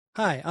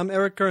Hi, I'm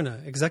Eric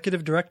Gurna,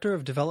 Executive Director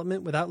of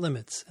Development Without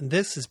Limits, and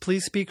this is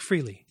Please Speak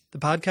Freely, the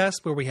podcast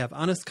where we have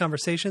honest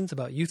conversations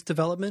about youth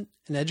development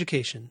and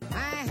education. I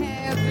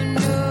have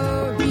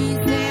no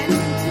reason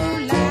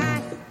to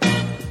lie.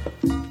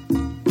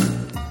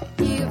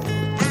 If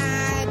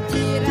I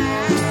did,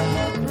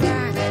 I would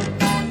cry.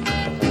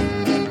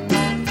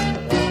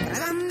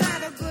 But I'm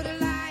not a good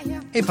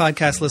liar. Hey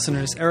podcast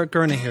listeners, Eric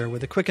Gurna here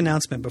with a quick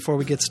announcement before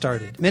we get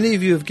started. Many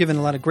of you have given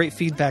a lot of great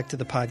feedback to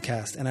the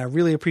podcast, and I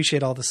really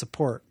appreciate all the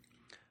support.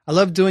 I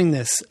love doing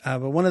this, but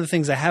one of the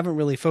things I haven't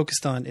really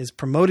focused on is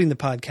promoting the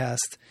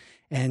podcast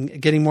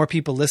and getting more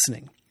people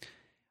listening.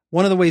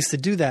 One of the ways to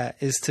do that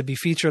is to be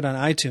featured on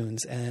iTunes,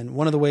 and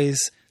one of the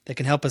ways that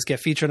can help us get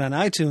featured on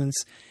iTunes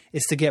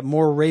is to get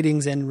more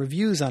ratings and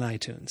reviews on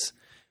iTunes.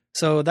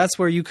 So that's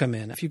where you come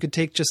in. If you could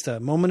take just a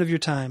moment of your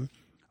time,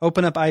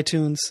 open up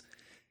iTunes,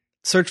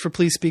 search for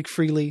Please Speak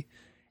Freely,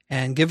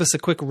 and give us a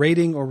quick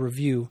rating or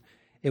review.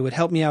 It would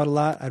help me out a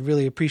lot. I'd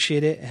really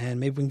appreciate it, and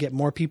maybe we can get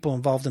more people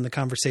involved in the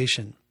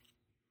conversation.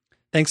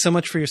 Thanks so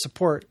much for your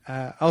support.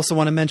 I also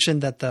want to mention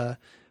that the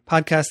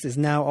podcast is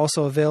now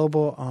also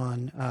available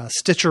on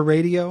Stitcher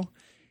Radio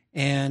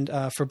and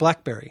for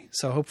BlackBerry.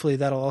 So hopefully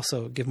that'll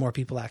also give more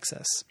people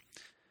access.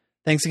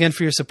 Thanks again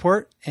for your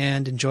support,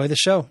 and enjoy the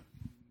show.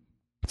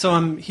 So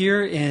I'm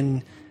here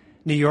in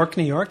New York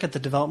at the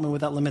Development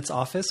Without Limits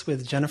office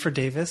with Jennifer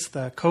Davis,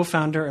 the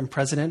co-founder and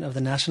president of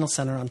the National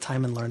Center on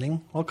Time and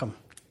Learning. Welcome.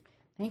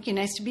 Thank you.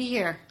 Nice to be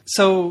here.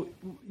 So,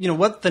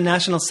 what the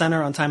National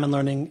Center on Time and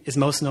Learning is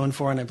most known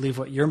for, and I believe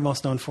what you're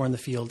most known for in the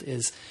field,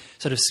 is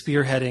sort of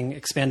spearheading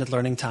expanded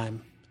learning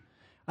time.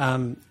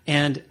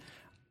 And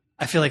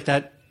I feel like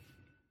that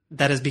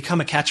has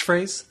become a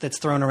catchphrase that's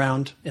thrown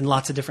around in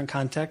lots of different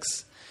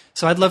contexts.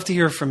 So I'd love to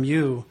hear from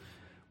you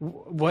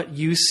what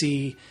you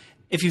see.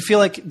 If you feel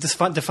like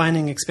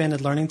defining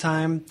expanded learning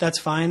time, that's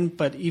fine.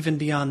 But even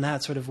beyond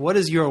that, sort of what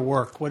is your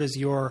work? What is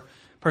your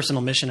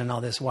personal mission in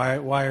all this? Why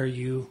are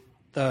you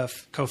the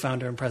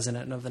co-founder and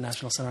president of the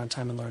National Center on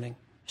Time and Learning?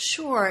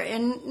 Sure.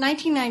 In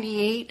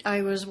 1998,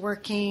 I was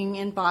working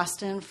in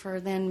Boston for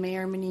then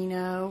Mayor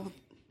Menino,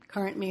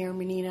 current Mayor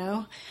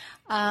Menino,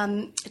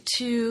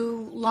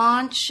 to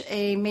launch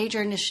a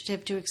major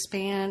initiative to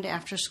expand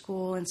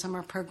after-school and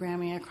summer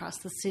programming across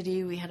the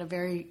city. We had a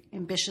very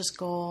ambitious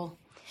goal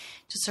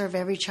to serve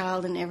every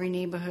child in every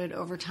neighborhood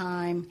over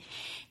time.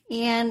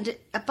 And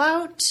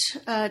about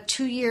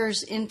 2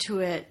 years into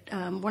it,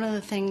 one of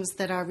the things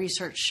that our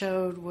research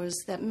showed was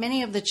that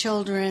many of the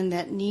children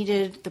that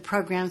needed the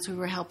programs we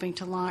were helping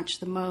to launch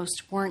the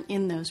most weren't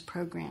in those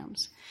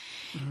programs.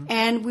 Mm-hmm.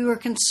 And we were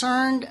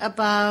concerned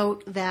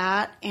about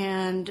that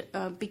and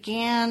I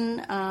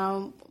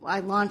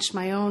launched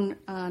my own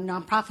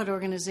nonprofit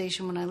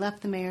organization when I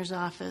left the mayor's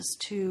office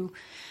to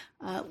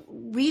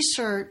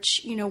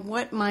research,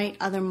 what might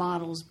other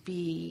models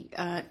be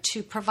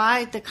to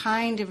provide the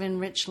kind of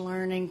enriched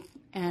learning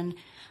and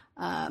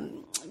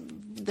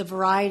the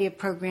variety of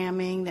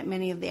programming that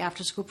many of the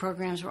after-school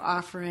programs were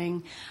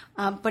offering,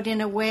 but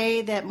in a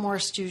way that more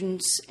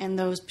students and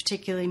those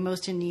particularly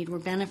most in need were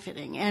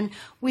benefiting. And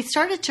we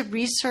started to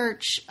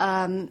research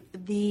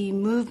the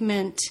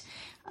movement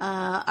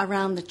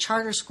around the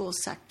charter school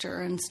sector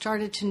and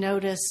started to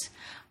notice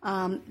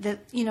that,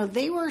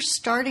 they were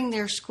starting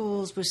their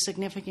schools with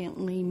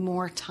significantly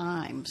more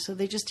time. So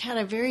they just had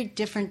a very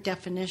different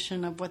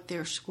definition of what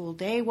their school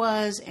day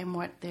was and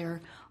what their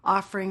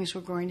offerings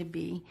were going to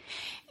be.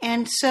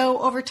 And so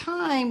over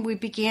time, we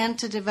began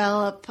to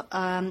develop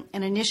an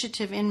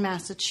initiative in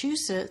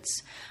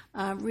Massachusetts,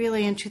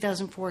 really in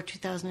 2004,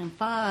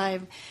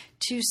 2005,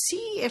 to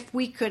see if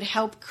we could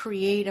help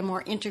create a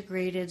more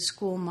integrated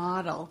school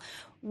model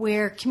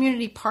where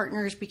community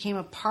partners became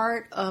a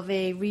part of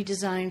a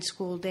redesigned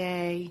school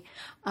day,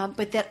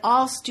 but that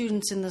all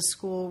students in the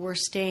school were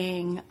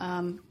staying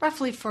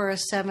roughly for a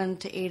 7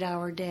 to 8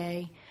 hour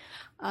day.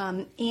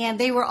 And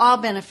they were all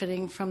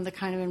benefiting from the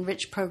kind of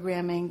enriched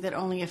programming that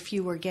only a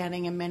few were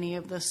getting in many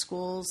of the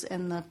schools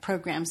and the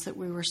programs that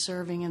we were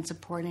serving and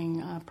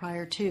supporting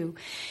prior to.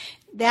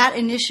 That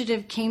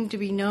initiative came to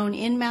be known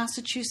in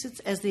Massachusetts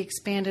as the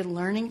Expanded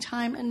Learning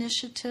Time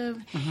Initiative,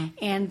 mm-hmm.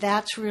 and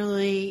that's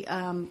really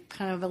kind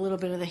of a little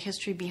bit of the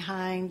history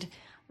behind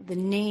the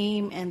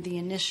name and the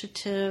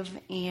initiative.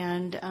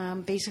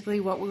 And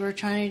basically what we were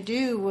trying to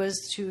do was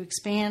to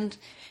expand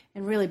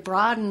and really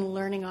broaden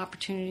learning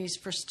opportunities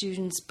for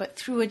students, but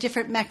through a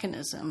different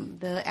mechanism,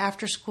 the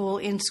after-school,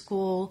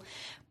 in-school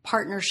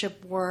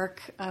partnership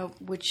work,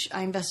 which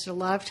I invested a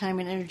lot of time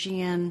and energy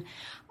in,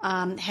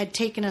 had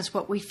taken us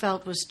what we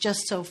felt was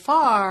just so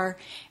far,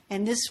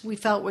 and this we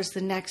felt was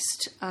the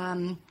next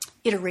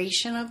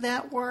iteration of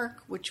that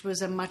work, which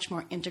was a much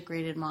more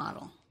integrated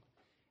model.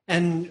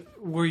 And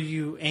were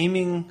you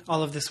aiming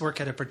all of this work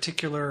at a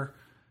particular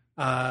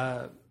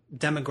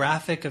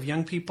demographic of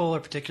young people, or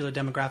particular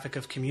demographic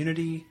of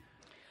community?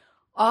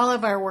 All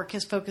of our work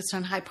is focused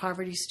on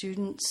high-poverty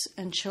students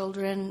and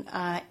children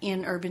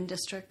in urban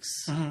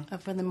districts. Mm-hmm.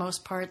 For the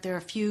most part. There are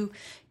a few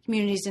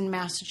communities in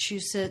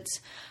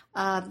Massachusetts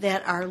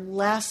that are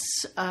less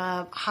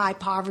high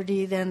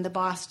poverty than the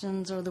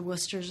Bostons or the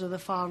Worcesters or the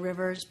Fall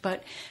Rivers,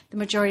 but the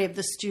majority of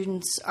the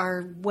students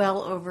are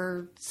well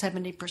over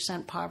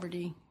 70%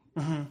 poverty.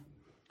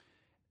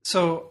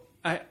 So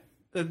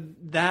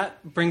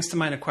that brings to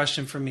mind a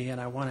question for me, and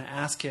I want to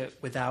ask it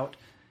without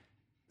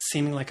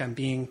seeming like I'm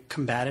being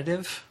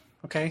combative.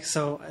 Okay,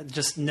 so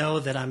just know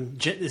that I'm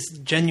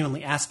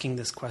genuinely asking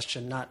this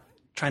question, not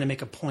trying to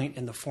make a point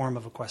in the form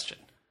of a question.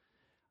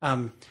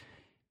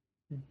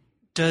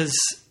 Does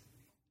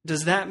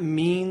that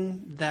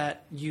mean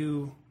that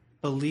you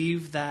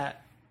believe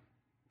that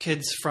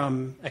kids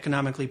from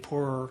economically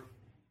poorer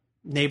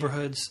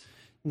neighborhoods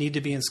need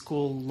to be in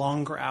school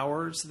longer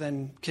hours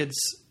than kids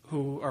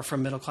who are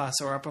from middle class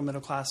or upper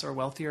middle class or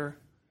wealthier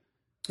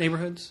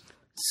neighborhoods?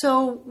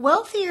 So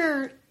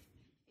wealthier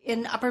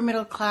in upper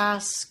middle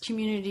class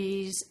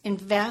communities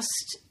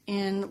invest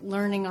in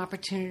learning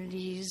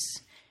opportunities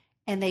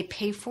and they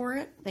pay for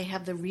it. They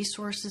have the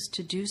resources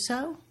to do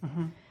so.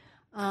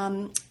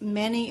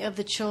 Many of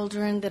the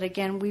children that,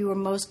 again, we were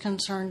most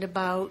concerned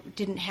about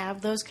didn't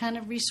have those kind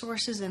of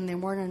resources, and there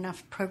weren't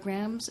enough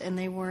programs, and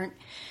they weren't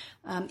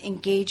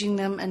engaging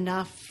them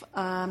enough.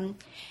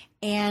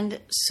 And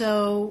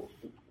so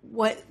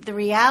what the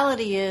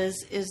reality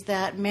is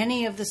that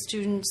many of the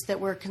students that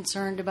we're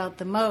concerned about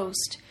the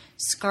most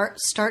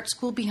start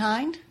school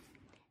behind,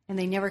 and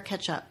they never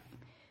catch up.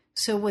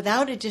 So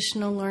without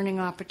additional learning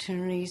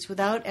opportunities,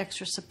 without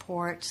extra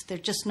supports, they're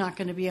just not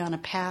going to be on a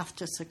path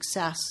to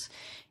success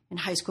in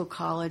high school,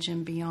 college,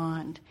 and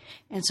beyond.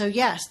 And so,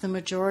 yes, the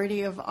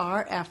majority of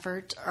our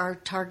efforts are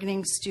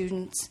targeting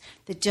students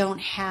that don't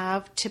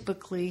have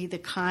typically the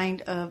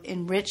kind of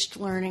enriched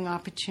learning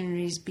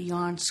opportunities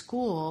beyond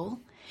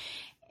school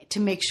to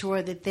make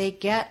sure that they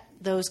get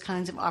those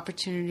kinds of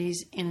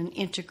opportunities in an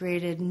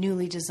integrated,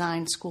 newly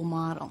designed school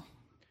model.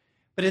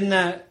 But in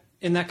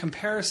that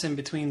comparison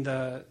between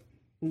the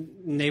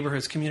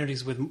neighborhoods,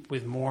 communities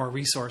with more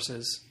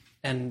resources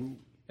and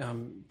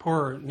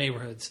poorer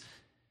neighborhoods,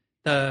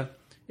 the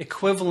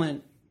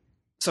equivalent,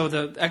 so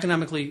the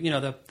economically,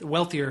 the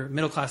wealthier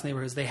middle class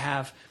neighborhoods, they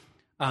have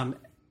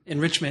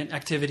enrichment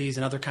activities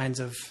and other kinds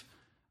of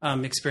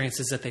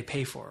experiences that they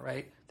pay for,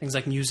 right? Things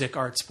like music,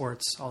 art,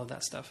 sports, all of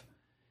that stuff.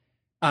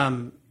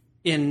 But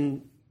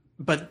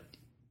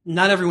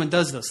not everyone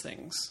does those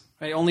things,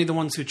 right? Only the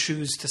ones who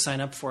choose to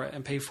sign up for it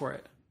and pay for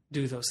it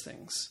do those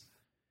things.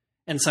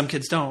 And some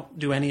kids don't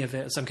do any of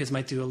it. Some kids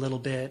might do a little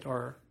bit,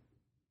 or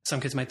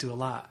some kids might do a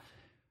lot.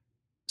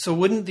 So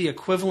wouldn't the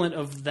equivalent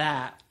of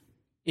that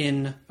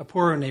in a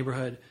poorer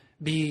neighborhood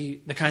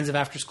be the kinds of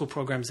after-school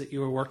programs that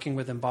you were working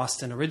with in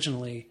Boston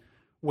originally,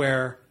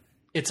 where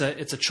it's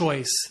a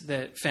choice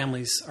that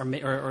families are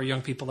or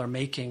young people are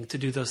making to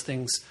do those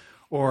things,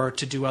 or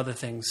to do other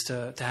things,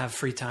 to have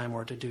free time,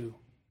 or to do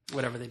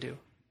whatever they do?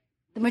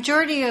 The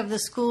majority of the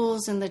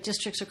schools and the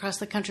districts across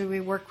the country we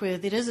work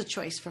with, it is a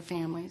choice for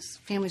families.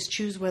 Families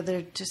choose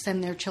whether to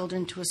send their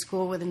children to a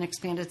school with an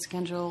expanded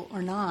schedule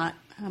or not.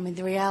 I mean,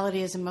 the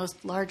reality is in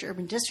most large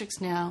urban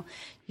districts now,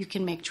 you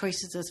can make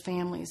choices as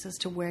families as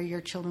to where your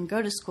children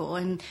go to school.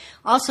 And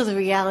also the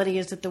reality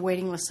is that the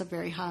waiting lists are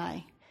very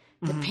high.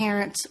 The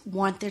parents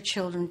want their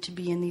children to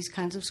be in these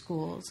kinds of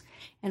schools.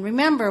 And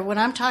remember, what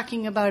I'm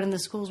talking about in the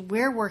schools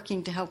we're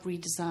working to help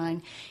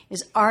redesign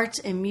is arts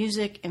and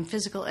music and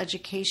physical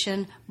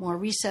education, more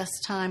recess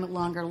time,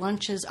 longer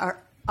lunches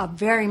are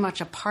very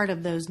much a part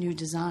of those new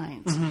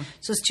designs.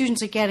 So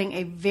students are getting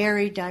a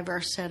very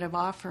diverse set of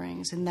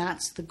offerings, and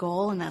that's the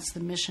goal and that's the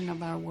mission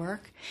of our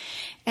work.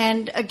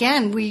 And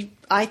again,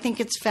 I think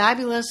it's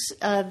fabulous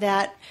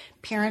that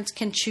parents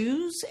can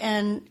choose,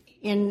 and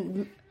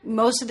in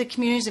most of the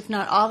communities, if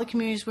not all the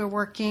communities we're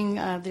working,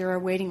 there are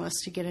waiting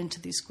lists to get into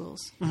these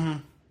schools.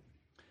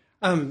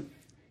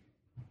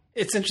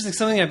 It's interesting.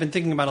 Something I've been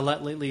thinking about a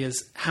lot lately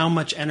is how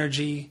much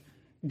energy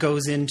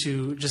goes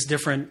into just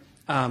different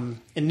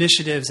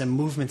initiatives and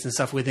movements and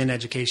stuff within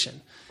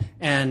education.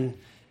 And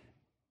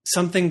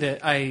something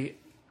that I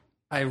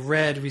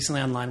read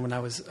recently online when I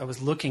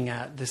was looking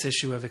at this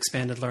issue of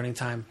expanded learning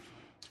time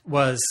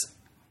was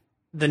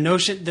the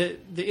notion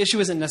that the issue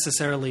isn't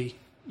necessarily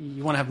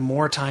you want to have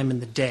more time in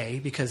the day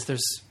because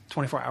there's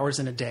 24 hours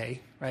in a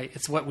day, right?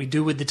 It's what we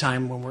do with the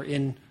time when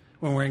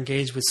we're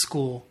engaged with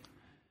school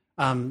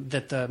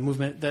that the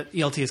movement that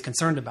ELT is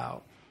concerned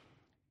about.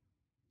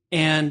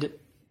 And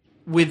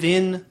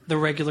within the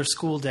regular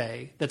school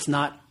day that's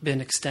not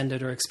been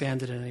extended or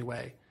expanded in any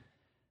way,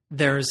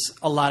 there's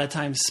a lot of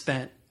time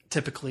spent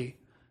typically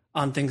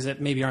on things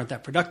that maybe aren't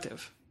that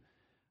productive.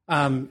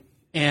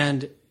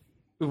 And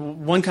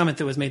one comment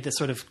that was made that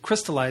sort of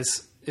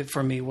crystallized it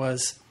for me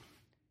was,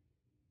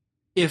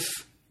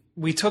 if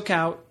we took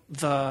out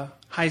the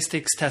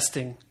high-stakes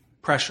testing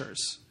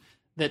pressures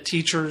that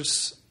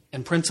teachers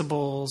and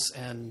principals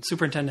and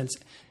superintendents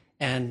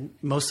and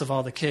most of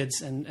all the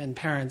kids and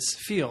parents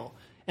feel,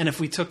 and if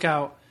we took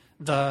out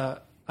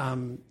the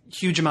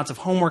huge amounts of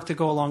homework that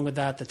go along with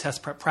that, the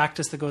test prep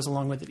practice that goes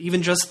along with it,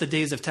 even just the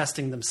days of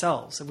testing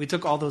themselves, if we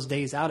took all those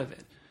days out of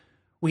it,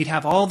 we'd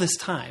have all this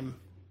time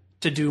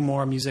to do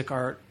more music,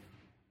 art,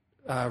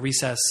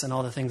 recess and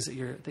all the things that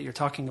you're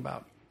talking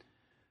about.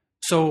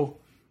 So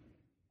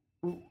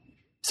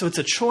it's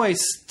a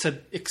choice to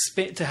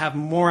expand, to have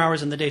more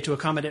hours in the day to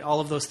accommodate all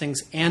of those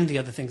things and the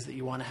other things that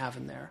you want to have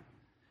in there.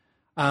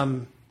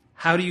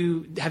 Have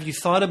you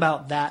thought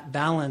about that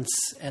balance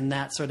and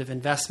that sort of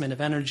investment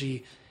of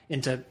energy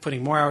into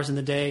putting more hours in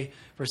the day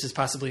versus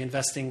possibly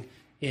investing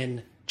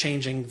in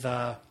changing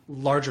the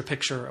larger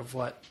picture of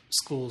what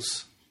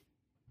schools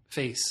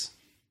face?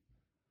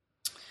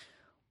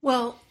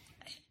 Well,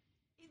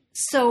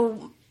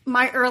 so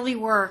my early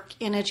work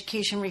in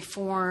education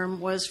reform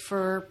was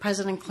for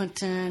President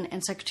Clinton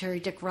and Secretary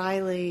Dick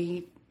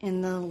Riley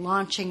in the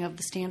launching of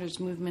the standards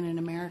movement in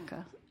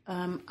America.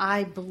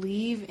 I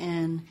believe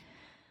in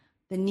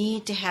the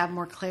need to have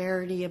more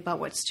clarity about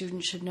what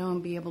students should know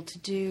and be able to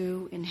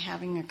do, and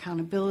having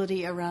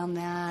accountability around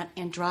that,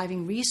 and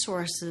driving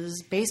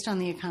resources based on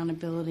the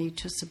accountability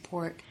to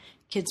support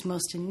kids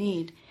most in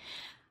need.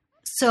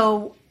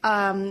 So,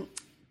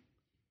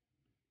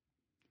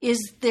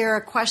 is there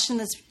a question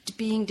that's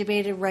being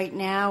debated right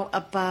now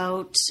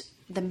about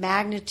the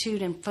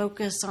magnitude and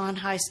focus on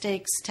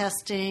high-stakes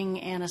testing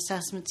and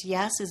assessments?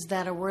 Yes. Is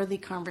that a worthy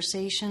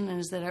conversation, and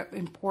is that an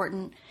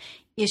important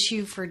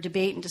issue for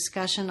debate and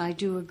discussion? I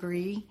do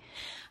agree.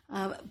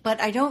 But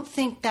I don't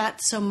think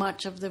that's so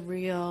much of the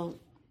real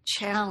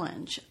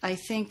challenge. I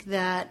think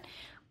that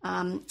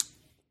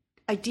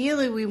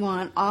ideally we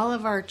want all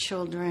of our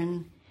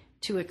children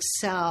to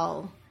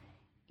excel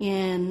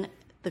in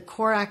the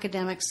core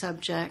academic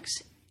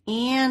subjects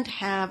and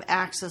have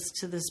access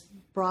to this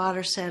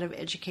broader set of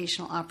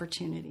educational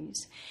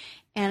opportunities.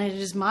 And it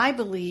is my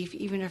belief,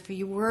 even if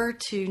you were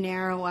to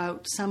narrow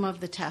out some of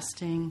the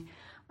testing,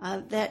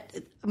 that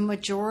a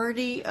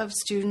majority of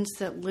students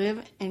that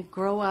live and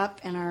grow up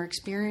and are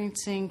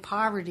experiencing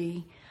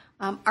poverty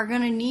are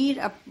going to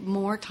need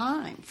more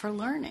time for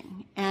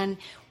learning. And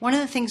one of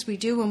the things we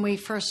do when we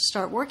first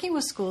start working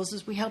with schools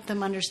is we help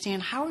them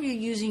understand, how are you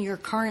using your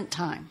current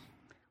time?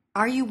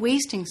 Are you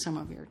wasting some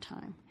of your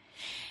time?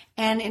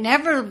 And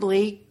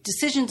inevitably,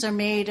 decisions are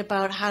made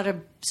about how to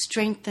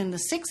strengthen the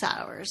 6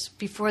 hours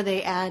before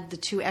they add the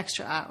 2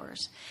 extra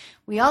hours.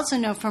 We also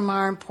know from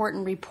our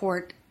important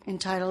report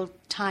entitled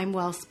Time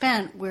Well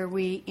Spent, where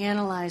we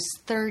analyzed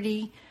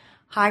 30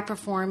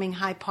 high-performing,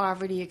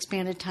 high-poverty,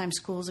 expanded time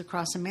schools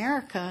across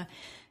America,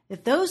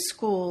 that those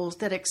schools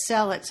that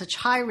excel at such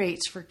high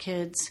rates for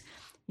kids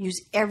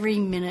use every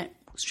minute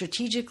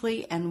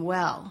strategically and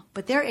well.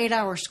 But they're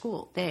 8-hour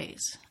school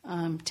days,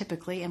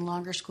 typically, and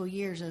longer school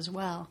years as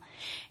well.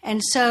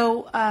 And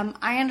so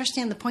I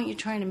understand the point you're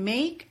trying to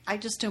make. I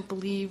just don't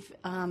believe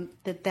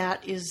that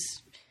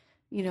is,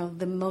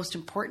 the most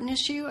important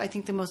issue. I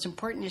think the most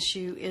important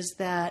issue is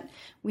that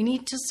we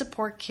need to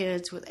support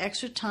kids with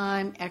extra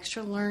time,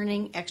 extra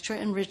learning, extra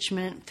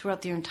enrichment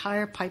throughout their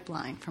entire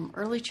pipeline, from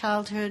early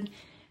childhood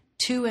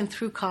to and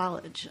through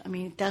college. I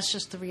mean, that's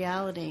just the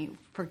reality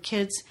for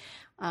kids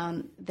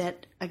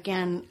that,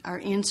 again, are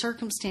in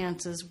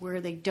circumstances where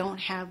they don't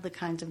have the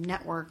kinds of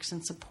networks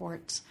and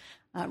supports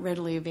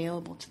readily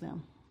available to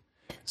them.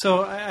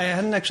 So I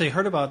hadn't actually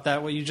heard about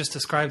that, what you just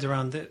described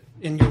around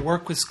in your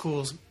work with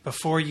schools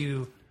before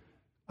you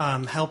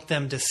help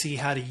them to see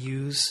how to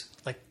use,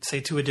 like, say,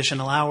 2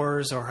 additional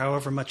hours or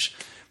however much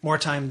more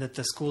time that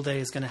the school day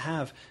is going to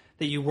have,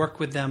 that you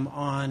work with them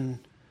on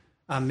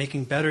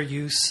making better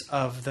use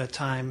of the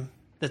time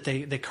that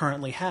they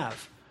currently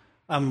have.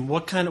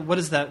 What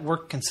does that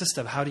work consist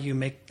of? How do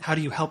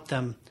you help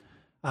them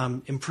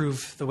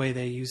improve the way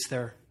they use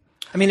their?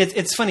 I mean,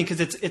 it's funny because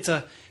it's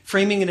a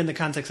framing it in the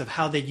context of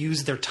how they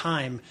use their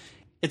time.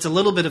 It's a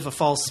little bit of a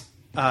false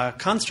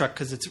construct,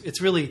 because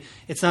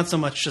it's not so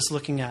much just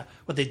looking at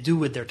what they do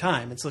with their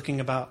time. It's looking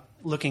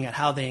at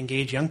how they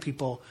engage young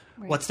people.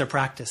 Right. What's their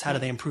practice? How do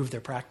they improve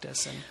their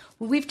practice?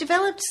 Well, we've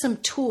developed some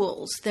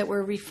tools that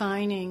we're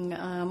refining.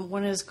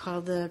 One is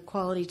called the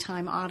Quality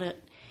Time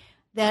Audit,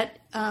 that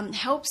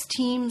helps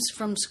teams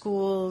from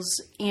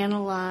schools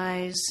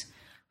analyze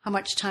how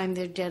much time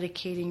they're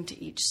dedicating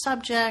to each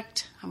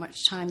subject, how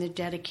much time they're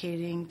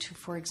dedicating to,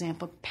 for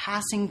example,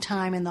 passing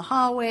time in the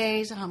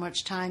hallways, how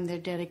much time they're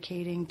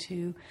dedicating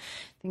to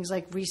things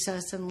like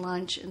recess and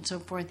lunch and so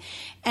forth.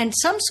 And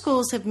some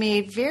schools have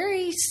made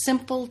very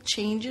simple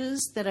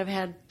changes that have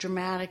had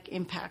dramatic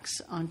impacts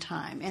on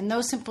time. And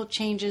those simple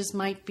changes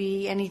might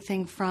be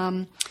anything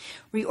from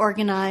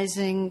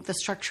reorganizing the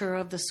structure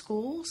of the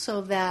school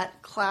so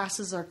that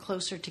classes are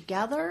closer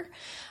together.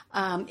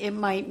 It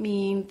might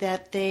mean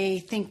that they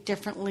think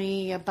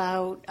differently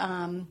about,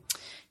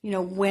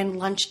 when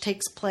lunch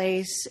takes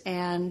place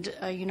and,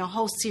 a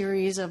whole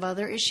series of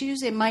other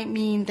issues. It might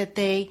mean that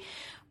they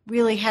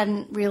really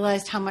hadn't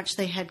realized how much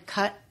they had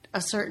cut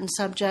a certain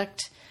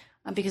subject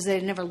because they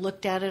had never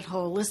looked at it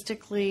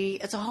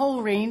holistically. It's a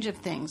whole range of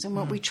things. And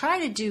what we try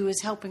to do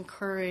is help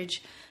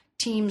encourage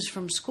teams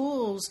from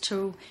schools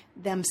to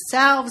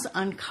themselves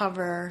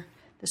uncover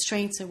the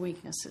strengths and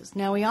weaknesses.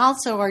 Now, we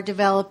also are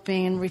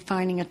developing and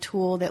refining a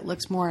tool that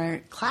looks more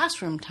at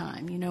classroom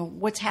time.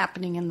 What's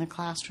happening in the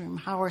classroom?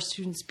 How are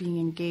students being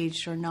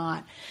engaged or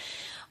not?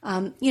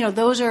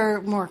 Those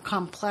are more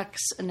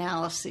complex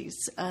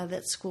analyses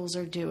that schools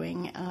are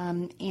doing.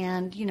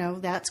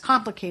 And that's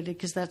complicated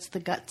because that's the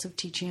guts of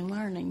teaching and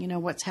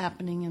learning, what's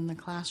happening in the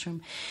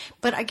classroom.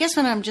 But I guess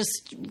what I'm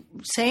just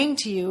saying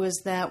to you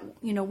is that,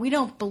 we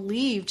don't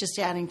believe just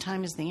adding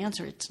time is the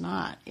answer. It's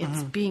not.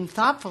 It's being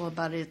thoughtful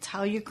about it. It's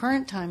how your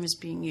current time is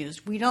being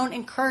used. We don't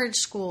encourage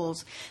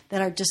schools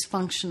that are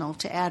dysfunctional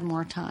to add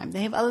more time.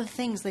 They have other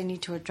things they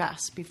need to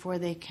address before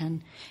they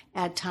can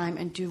add time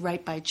and do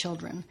right by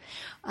children.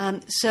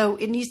 So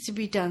it needs to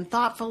be done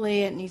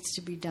thoughtfully. It needs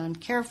to be done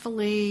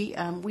carefully.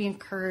 We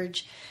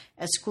encourage,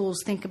 as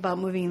schools think about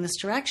moving in this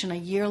direction, a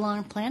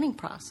year-long planning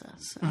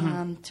process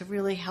to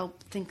really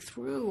help think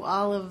through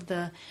all of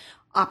the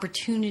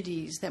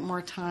opportunities that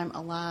more time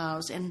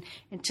allows, and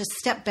to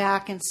step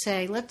back and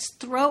say, let's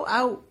throw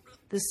out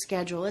this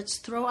schedule. Let's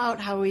throw out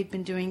how we've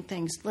been doing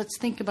things. Let's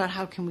think about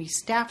how can we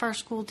staff our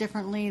school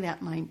differently.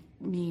 That might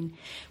mean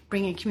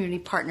bringing community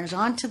partners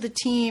onto the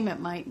team. It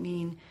might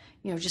mean,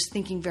 just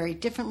thinking very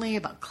differently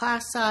about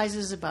class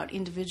sizes, about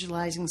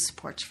individualizing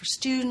supports for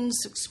students,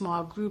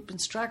 small group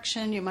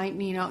instruction. It might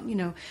mean,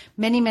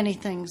 many, many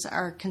things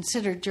are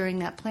considered during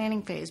that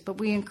planning phase. But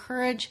we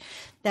encourage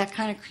that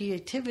kind of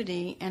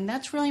creativity, and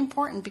that's really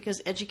important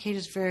because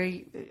educators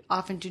very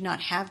often do not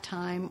have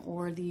time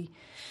or the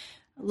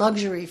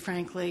luxury,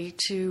 frankly,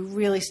 to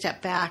really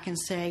step back and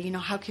say,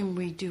 how can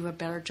we do a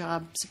better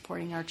job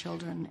supporting our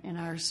children and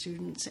our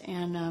students?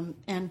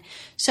 And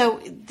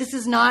so this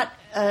is not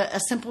a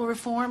simple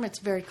reform. It's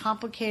very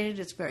complicated.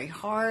 It's very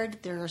hard.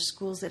 There are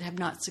schools that have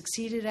not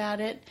succeeded at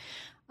it.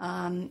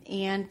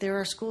 And there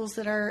are schools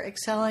that are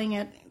excelling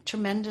at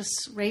tremendous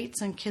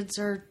rates and kids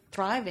are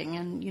thriving.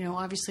 And,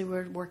 obviously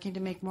we're working to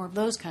make more of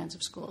those kinds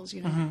of schools,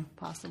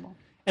 possible.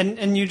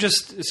 And you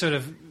just sort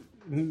of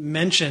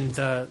mentioned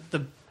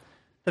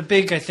the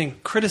big, I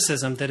think,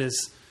 criticism that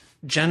is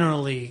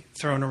generally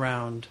thrown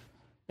around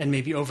and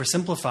maybe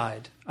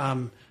oversimplified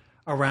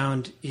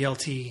around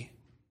ELT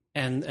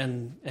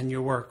and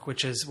your work,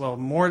 which is, well,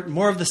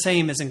 more of the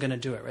same isn't going to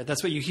do it, right?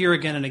 That's what you hear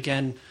again and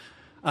again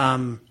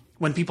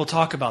when people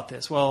talk about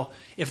this. Well,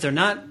 if they're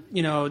not,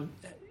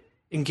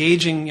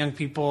 engaging young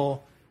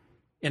people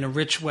in a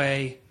rich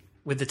way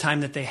with the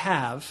time that they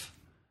have,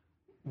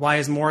 why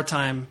is more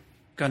time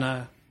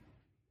gonna?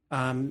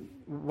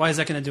 Why is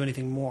that going to do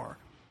anything more?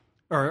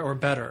 Or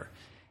better.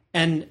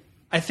 And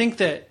I think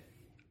that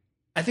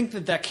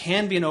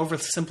can be an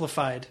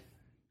oversimplified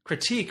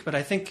critique, but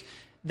I think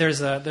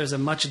there's a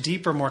much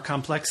deeper, more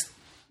complex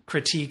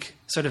critique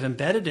sort of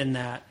embedded in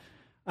that,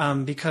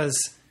 because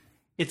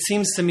it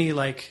seems to me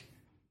like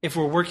if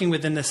we're working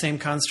within the same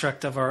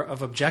construct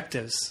of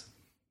objectives,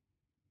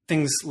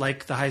 things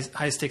like the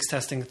high stakes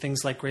testing,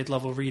 things like grade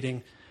level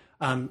reading,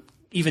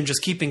 even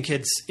just keeping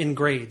kids in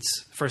grades,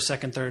 first,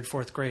 second, third,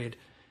 fourth grade,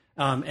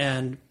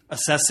 and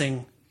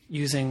assessing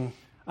using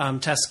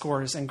test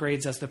scores and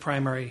grades as the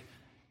primary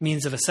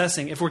means of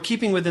assessing. If we're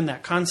keeping within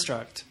that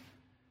construct,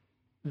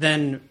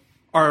 then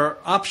our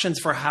options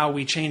for how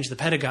we change the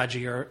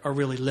pedagogy are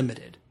really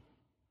limited.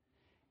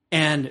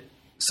 And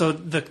so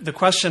the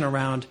question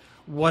around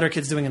what are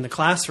kids doing in the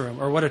classroom,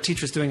 or what are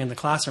teachers doing in the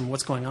classroom,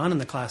 what's going on in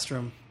the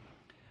classroom,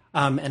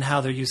 and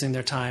how they're using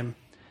their time,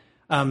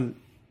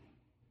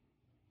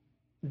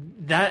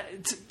 that,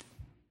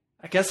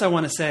 I guess I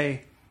want to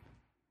say,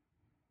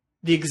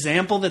 the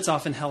example that's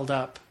often held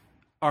up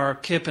are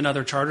KIPP and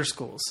other charter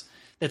schools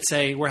that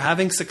say we're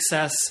having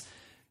success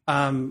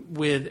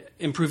with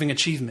improving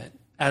achievement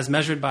as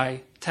measured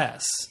by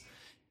tests.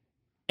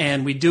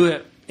 And we do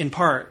it in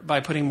part by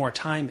putting more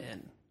time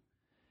in.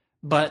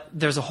 But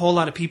there's a whole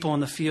lot of people in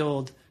the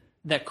field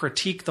that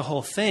critique the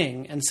whole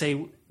thing and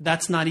say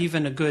that's not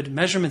even a good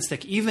measurement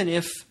stick, even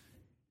if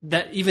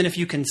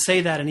you can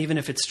say that, and even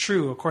if it's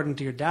true according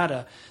to your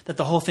data, that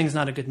the whole thing's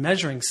not a good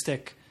measuring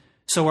stick.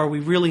 So are we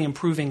really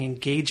improving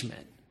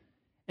engagement?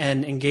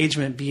 And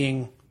engagement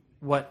being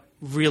what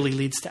really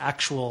leads to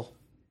actual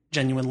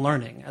genuine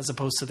learning, as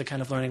opposed to the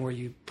kind of learning where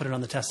you put it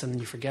on the test and then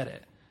you forget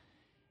it.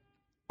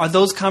 Are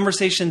those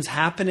conversations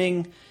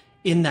happening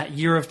in that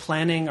year of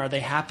planning? Are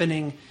they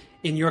happening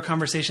in your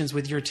conversations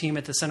with your team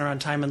at the Center on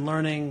Time and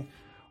Learning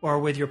or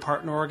with your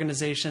partner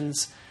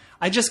organizations?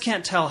 I just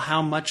can't tell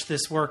how much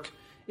this work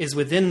is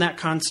within that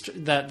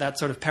that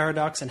sort of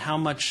paradox, and how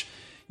much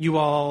you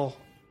all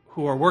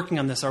who are working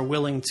on this are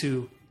willing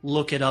to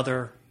look at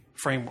other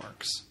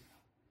frameworks.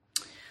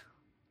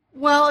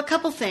 Well, a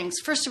couple things.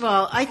 First of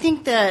all, I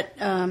think that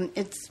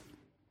it's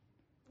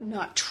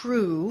not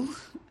true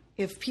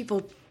if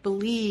people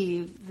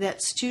believe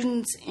that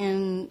students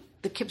in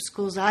the KIPP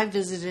schools I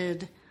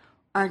visited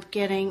aren't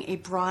getting a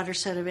broader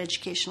set of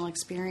educational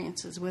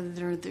experiences, whether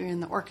they're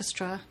in the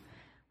orchestra.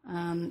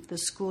 The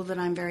school that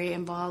I'm very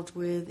involved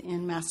with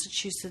in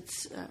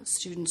Massachusetts,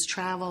 students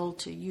travel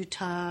to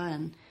Utah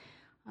and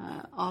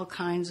all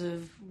kinds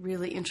of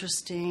really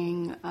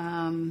interesting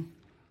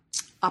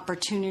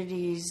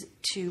opportunities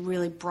to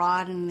really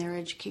broaden their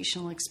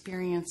educational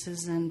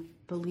experiences and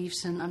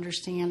beliefs and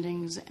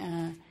understandings.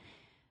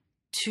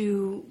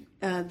 to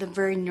the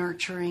very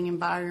nurturing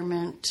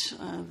environment,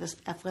 the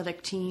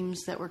athletic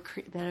teams that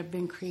have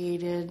been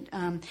created.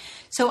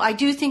 So I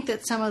do think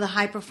that some of the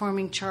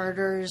high-performing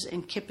charters,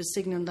 and KIPP is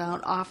signaled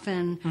out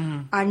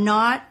often, are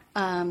not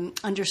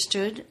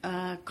understood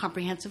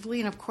comprehensively.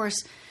 And, of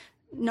course,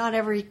 not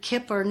every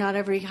KIPP or not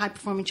every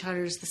high-performing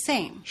charter is the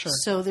same. Sure.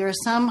 So there are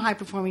some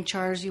high-performing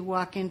charters you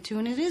walk into,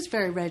 and it is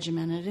very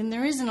regimented, and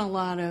there isn't a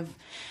lot of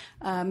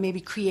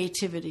maybe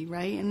creativity,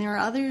 right? And there are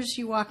others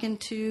you walk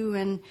into,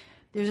 and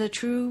there's a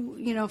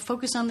true,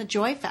 focus on the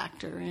joy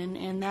factor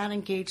and that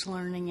engaged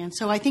learning. And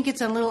so I think it's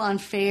a little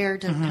unfair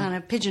to kind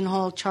of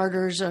pigeonhole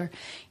charters or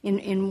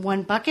in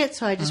one bucket.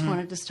 So I just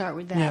wanted to start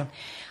with that.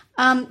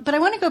 Yeah. But I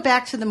want to go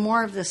back to the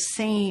more of the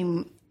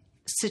same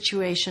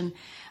situation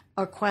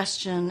or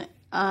question.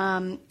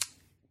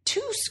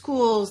 Two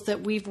schools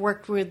that we've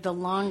worked with the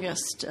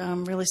longest,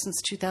 really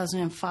since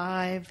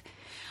 2005,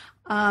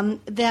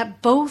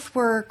 that both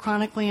were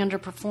chronically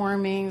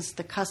underperforming,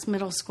 the Cuss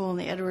Middle School and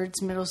the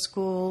Edwards Middle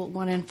School,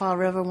 one in Fall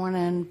River, one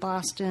in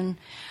Boston,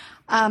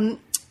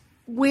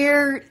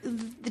 where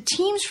the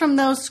teams from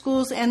those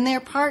schools and their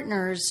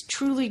partners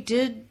truly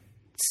did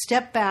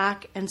step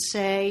back and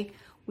say,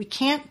 we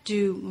can't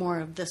do more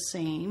of the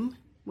same.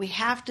 We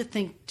have to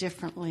think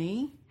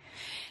differently.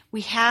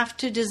 We have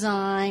to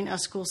design a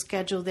school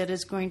schedule that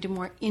is going to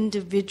more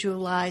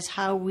individualize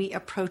how we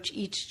approach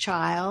each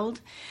child,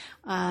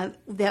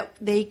 that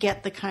they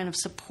get the kind of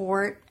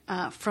support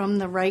from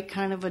the right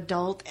kind of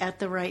adult at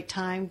the right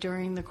time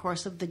during the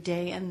course of the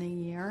day and the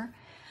year,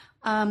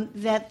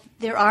 that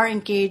there are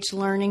engaged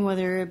learning,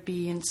 whether it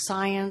be in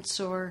science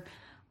or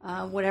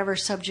whatever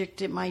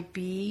subject it might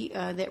be,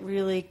 that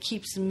really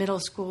keeps middle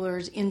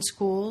schoolers in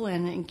school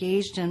and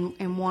engaged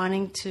and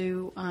wanting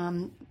to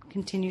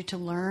continue to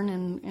learn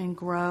and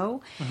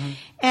grow.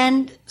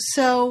 And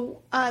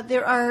so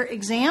there are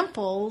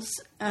examples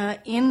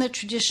in the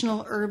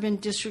traditional urban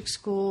district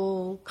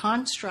school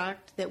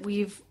construct that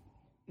we've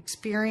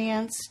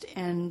experienced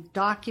and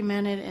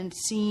documented and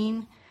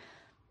seen.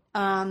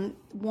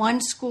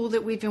 One school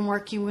that we've been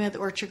working with,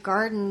 Orchard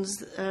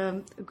Gardens,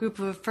 a group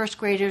of first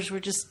graders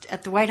were just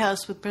at the White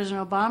House with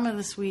President Obama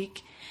this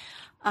week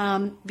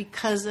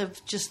because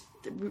of just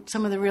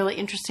some of the really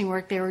interesting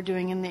work they were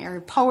doing in the area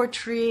of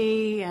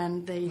poetry,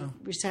 and they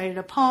recited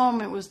a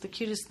poem. It was the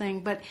cutest thing.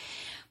 But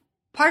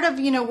part of,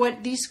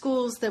 what these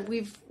schools that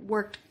we've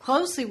worked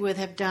closely with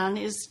have done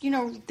is,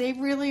 they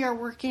really are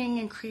working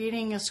and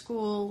creating a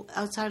school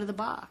outside of the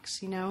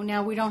box.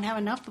 Now we don't have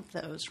enough of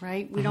those,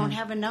 right? We don't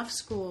have enough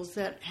schools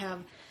that have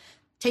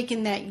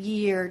taken that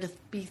year to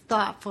be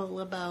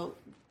thoughtful about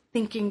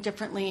thinking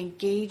differently,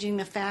 engaging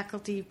the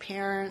faculty,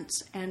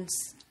 parents, and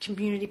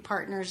community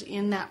partners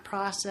in that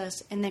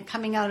process, and then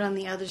coming out on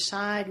the other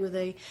side with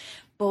a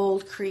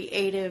bold,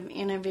 creative,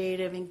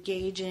 innovative,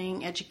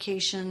 engaging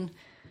education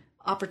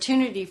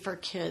opportunity for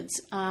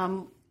kids.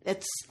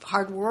 It's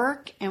hard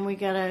work, and we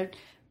got to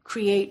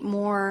create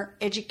more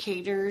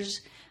educators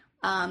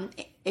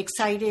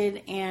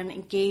excited and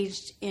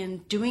engaged in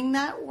doing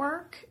that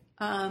work.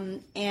 There's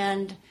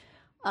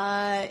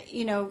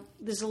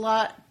a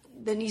lot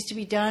that needs to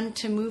be done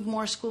to move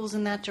more schools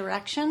in that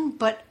direction,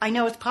 but I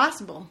know it's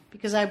possible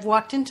because I've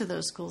walked into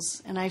those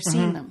schools and I've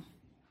seen them.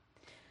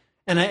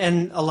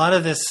 And a lot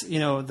of this,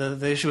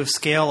 the issue of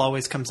scale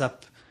always comes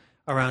up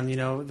around,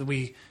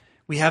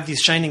 we have these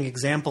shining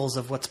examples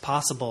of what's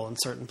possible in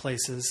certain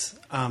places,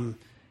 and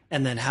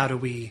then how do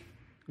we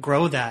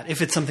grow that?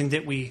 If it's something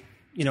that we,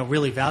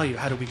 really value,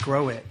 how do we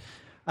grow it?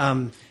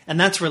 And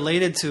that's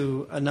related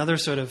to another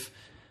sort of,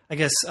 I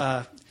guess,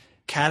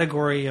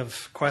 category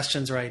of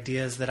questions or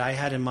ideas that I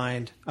had in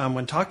mind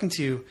when talking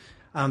to you,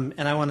 and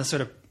I want to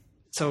sort of,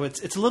 so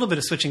it's a little bit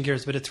of switching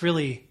gears, but it's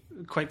really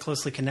quite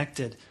closely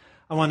connected.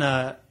 I want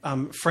to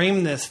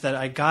frame this that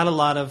I got a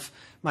lot of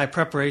my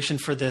preparation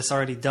for this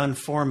already done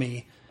for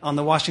me on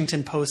the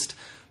Washington Post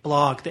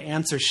blog, the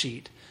answer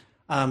sheet.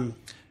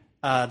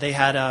 They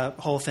had a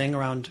whole thing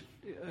around,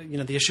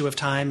 the issue of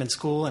time and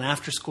school and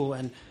after school,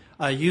 and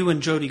you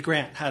and Jody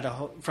Grant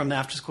from the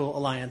After School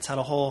Alliance had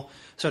a whole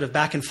sort of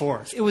back and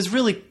forth. It was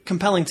really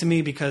compelling to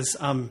me because,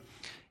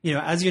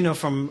 as you know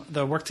from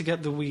the work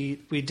together we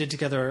did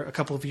together a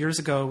couple of years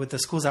ago with the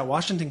Schools at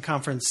Washington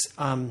conference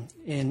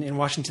in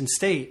Washington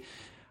State,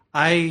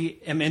 I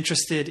am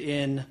interested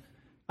in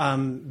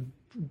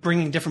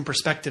bringing different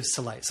perspectives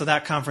to light. So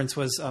that conference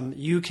was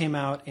you came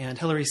out and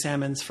Hillary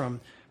Sammons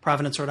from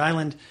Providence, Rhode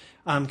Island,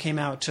 came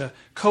out to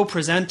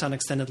co-present on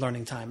extended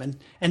learning time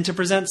and to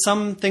present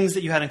some things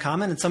that you had in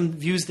common and some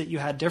views that you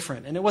had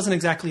different. And it wasn't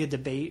exactly a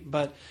debate,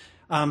 but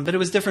it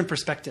was different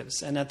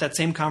perspectives. And at that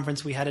same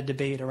conference, we had a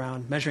debate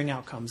around measuring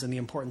outcomes and the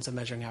importance of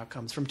measuring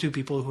outcomes from two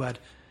people who had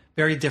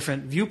very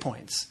different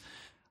viewpoints.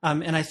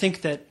 And I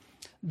think that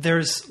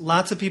there's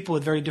lots of people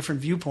with very different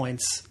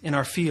viewpoints in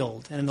our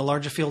field and in the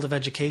larger field of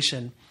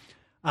education.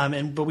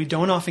 But we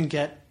don't often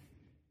get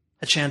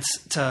a chance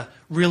to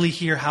really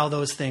hear how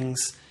those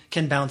things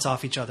can bounce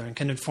off each other and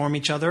can inform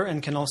each other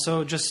and can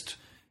also just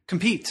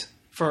compete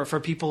for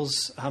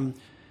people's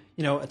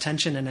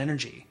attention and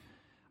energy.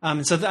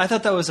 And so I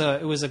thought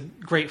that it was a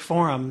great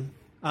forum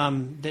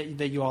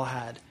that you all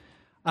had.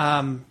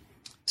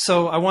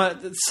 So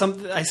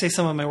I say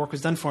some of my work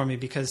was done for me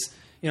because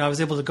I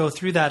was able to go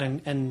through that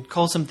and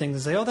cull some things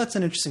and say, oh, that's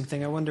an interesting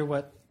thing. I wonder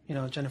what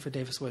Jennifer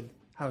Davis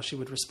how she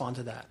would respond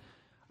to that.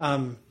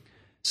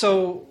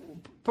 So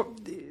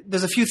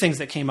there's a few things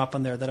that came up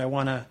on there that I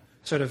want to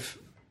sort of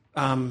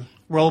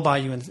roll by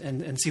you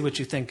and see what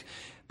you think.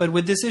 But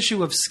with this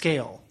issue of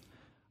scale,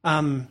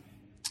 can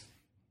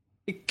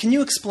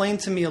you explain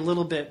to me a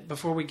little bit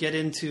before we get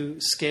into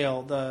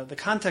scale? The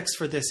context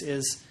for this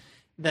is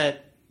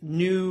that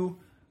new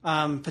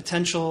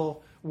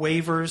potential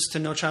waivers to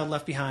No Child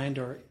Left Behind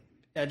or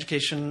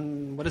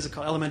education, what is it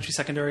called? Elementary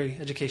Secondary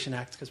Education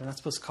Act, because we're not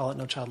supposed to call it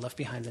No Child Left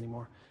Behind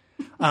anymore.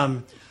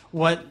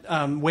 What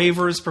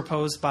waivers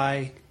proposed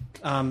by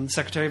the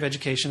Secretary of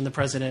Education and the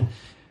President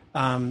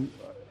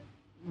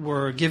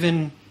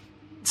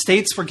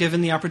states were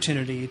given the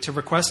opportunity to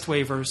request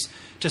waivers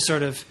to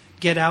sort of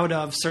get out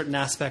of certain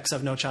aspects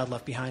of No Child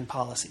Left Behind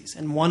policies.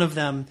 And one of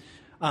them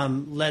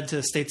leads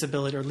to states'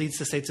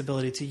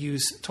 ability to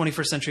use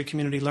 21st Century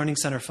Community Learning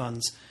Center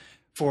funds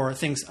for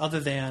things other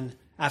than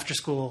after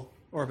school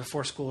or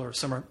before school or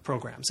summer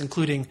programs,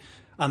 including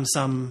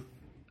some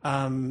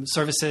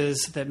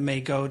services that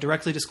may go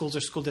directly to schools or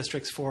school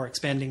districts for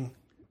expanding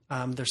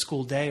their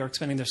school day or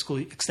extending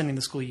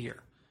the school year.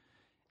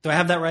 Do I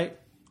have that right?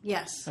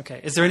 Yes.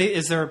 Okay. Is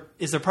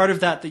there part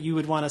of that you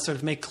would want to sort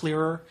of make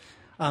clearer?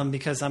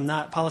 Because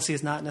policy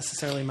is not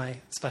necessarily my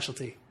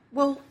specialty.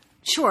 Well,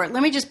 sure.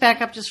 Let me just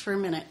back up just for a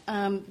minute.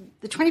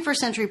 The 21st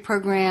Century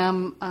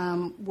Program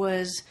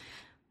was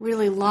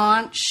really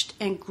launched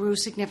and grew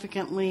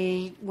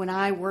significantly when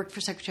I worked for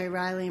Secretary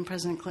Riley and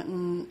President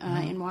Clinton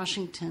in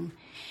Washington.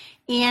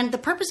 And the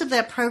purpose of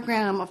that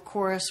program, of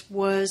course,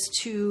 was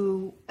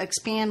to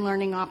expand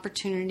learning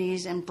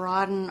opportunities and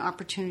broaden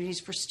opportunities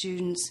for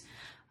students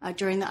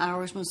during the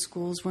hours when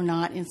schools were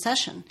not in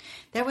session.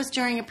 That was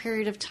during a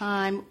period of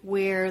time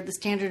where the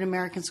standard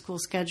American school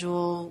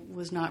schedule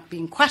was not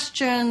being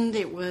questioned.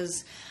 It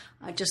was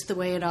just the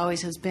way it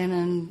always has been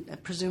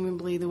and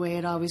presumably the way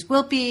it always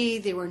will be.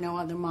 There were no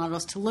other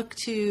models to look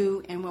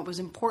to. And what was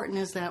important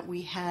is that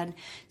we had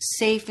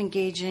safe,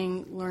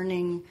 engaging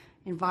learning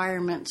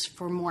environments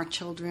for more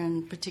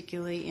children,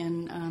 particularly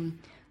in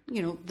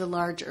the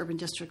large urban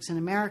districts in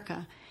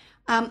America.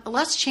 A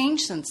lot's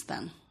changed since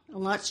then. A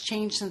lot's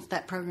changed since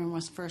that program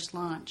was first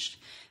launched.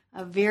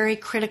 A very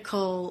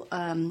critical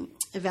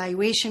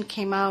evaluation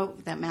came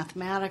out that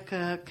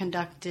Mathematica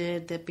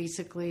conducted that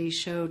basically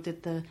showed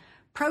that the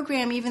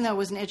program, even though it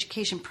was an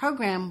education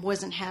program,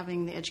 wasn't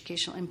having the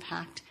educational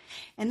impact.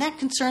 And that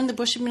concerned the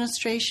Bush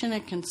administration.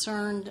 It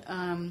concerned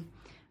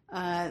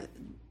the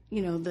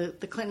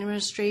Clinton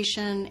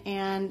administration,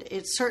 and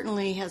it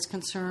certainly has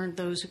concerned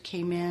those who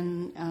came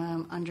in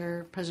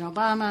under President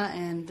Obama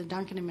and the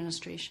Duncan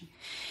administration.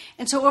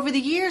 And so over the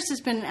years,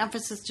 there's been an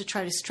emphasis to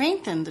try to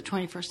strengthen the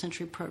 21st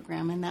Century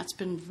Program, and that's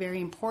been very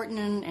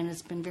important, and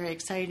it's been very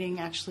exciting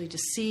actually to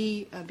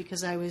see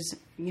because I was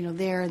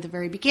there at the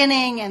very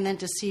beginning, and then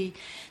to see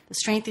the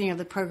strengthening of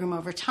the program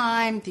over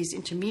time, these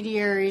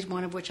intermediaries,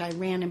 one of which I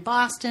ran in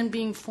Boston,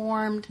 being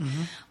formed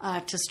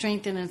to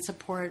strengthen and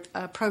support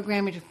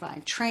programming, to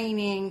provide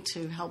training,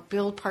 to help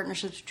build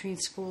partnerships between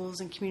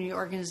schools and community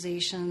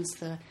organizations,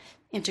 the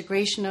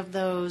integration of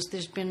those.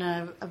 There's been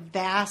a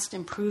vast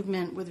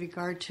improvement with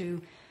regard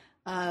to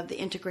the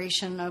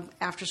integration of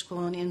after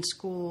school and in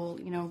school,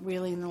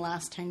 really in the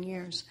last 10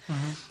 years.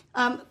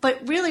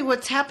 But really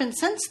what's happened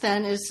since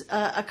then is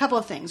a couple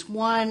of things.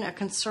 One, a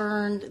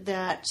concern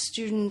that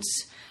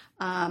students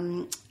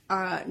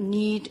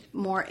need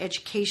more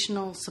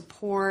educational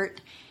support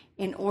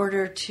in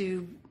order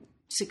to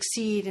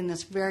succeed in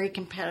this very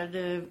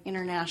competitive,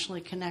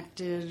 internationally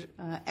connected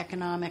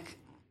economic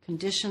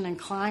condition and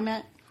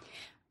climate.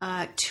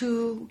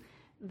 Two,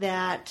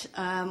 that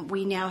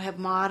we now have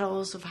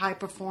models of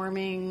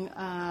high-performing,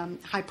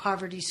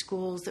 high-poverty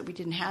schools that we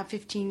didn't have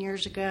 15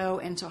 years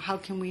ago. And so how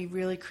can we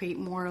really create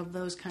more of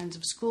those kinds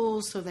of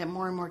schools so that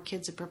more and more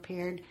kids are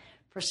prepared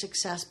for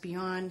success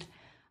beyond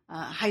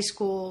high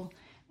school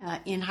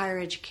in higher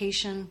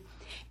education?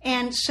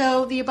 And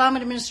so the Obama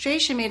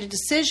administration made a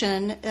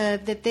decision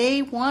that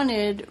they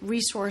wanted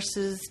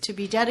resources to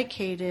be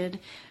dedicated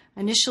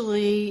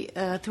initially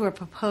through a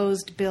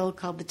proposed bill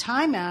called the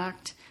Time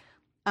Act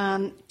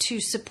to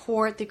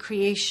support the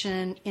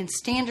creation in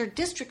standard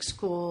district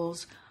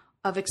schools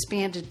of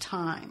expanded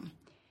time.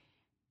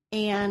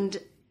 And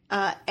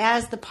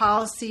as the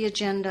policy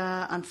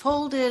agenda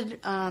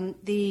unfolded,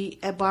 the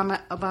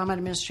Obama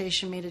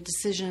administration made a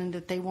decision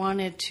that they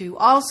wanted to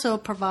also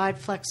provide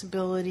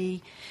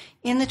flexibility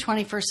in the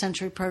 21st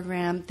Century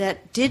Program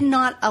that did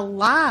not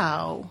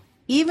allow,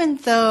 even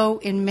though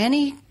in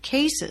many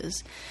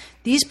cases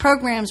these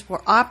programs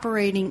were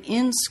operating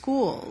in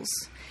schools,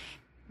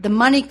 the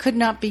money could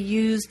not be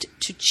used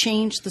to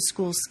change the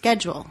school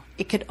schedule.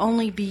 It could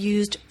only be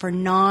used for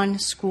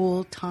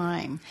non-school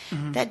time.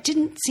 That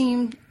didn't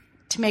seem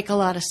to make a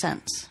lot of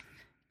sense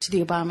to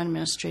the Obama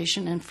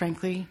administration and,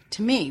 frankly,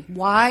 to me.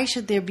 Why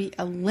should there be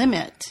a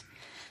limit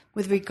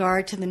with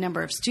regard to the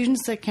number of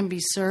students that can be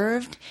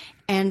served,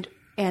 and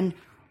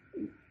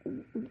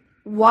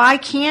why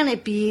can't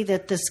it be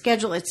that the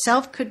schedule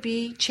itself could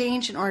be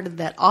changed in order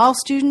that all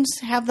students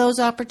have those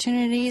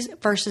opportunities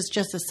versus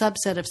just a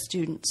subset of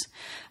students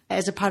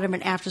as a part of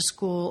an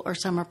after-school or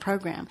summer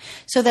program?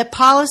 So that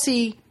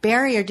policy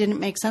barrier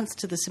didn't make sense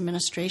to this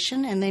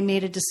administration, and they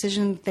made a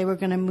decision that they were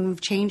going to move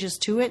changes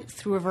to it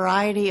through a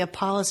variety of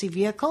policy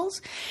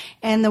vehicles.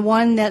 And the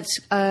one that's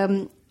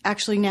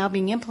actually now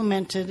being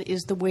implemented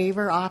is the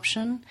waiver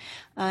option.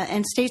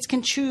 And states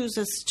can choose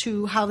as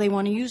to how they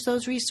want to use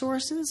those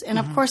resources. And,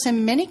 of course,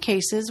 in many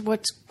cases,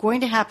 what's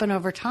going to happen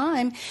over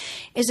time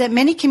is that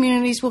many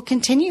communities will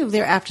continue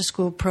their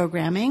after-school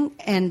programming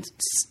and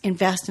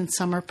invest in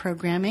summer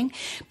programming.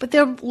 But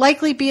there'll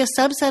likely be a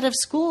subset of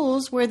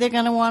schools where they're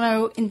going to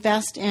want to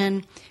invest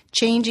in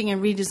changing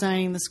and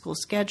redesigning the school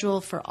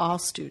schedule for all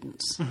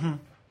students.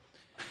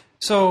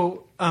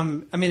 So,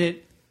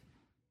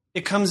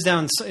 it comes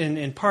down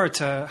in part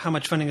to how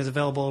much funding is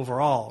available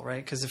overall,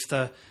 right? Because if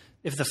the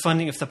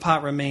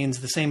pot remains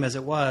the same as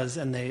it was,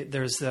 and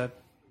there's the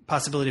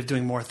possibility of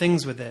doing more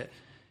things with it,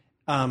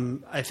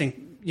 I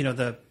think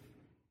the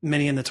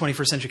many in the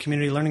 21st Century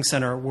Community Learning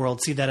Center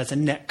world see that as a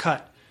net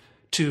cut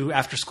to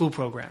after-school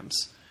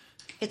programs.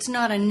 It's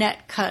not a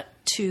net cut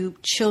to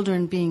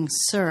children being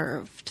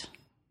served.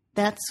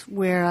 That's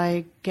where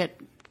I get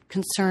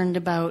concerned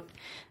about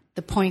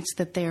the points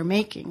that they are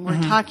making.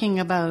 We're talking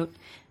about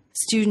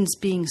students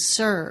being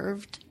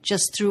served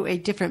just through a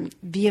different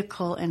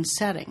vehicle and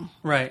setting.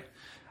 Right.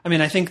 I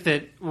mean, I think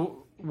that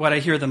what I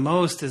hear the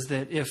most is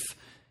that if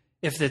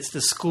it's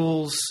the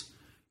schools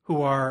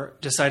who are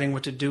deciding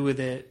what to do with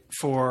it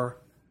for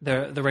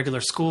the regular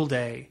school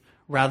day,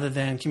 rather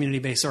than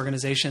community-based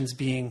organizations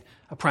being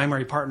a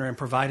primary partner in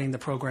providing the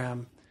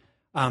program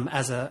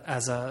as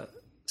a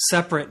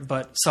separate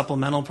but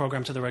supplemental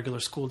program to the regular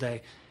school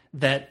day,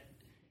 that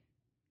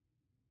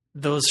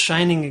those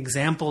shining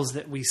examples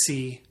that we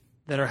see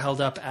that are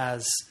held up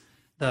as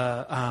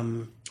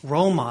the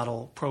role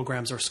model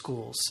programs or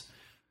schools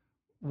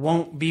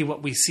won't be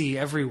what we see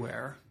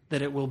everywhere.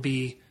 That it will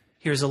be,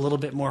 here's a little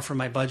bit more for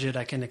my budget,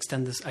 I can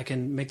extend this, I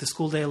can make the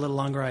school day a little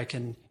longer, I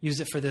can use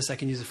it for this, I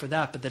can use it for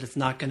that, but that it's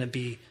not going to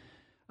be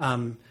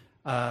a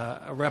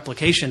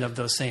replication of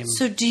those same...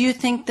 So do you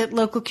think that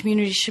local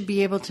communities should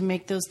be able to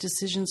make those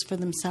decisions for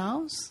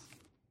themselves?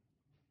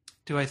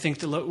 Do I think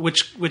that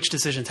which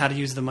decisions, how to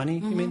use the money,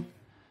 you mean?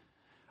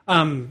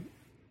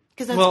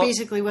 Because that's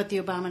basically what the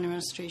Obama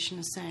administration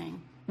is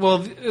saying. Well,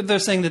 they're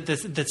saying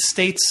that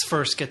states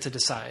first get to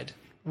decide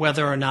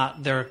whether or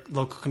not their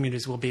local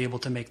communities will be able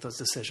to make those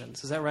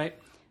decisions. Is that right?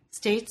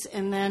 States,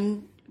 and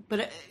then,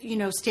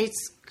 states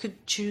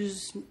could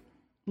choose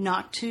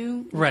not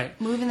to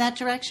move in that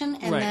direction,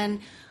 and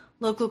then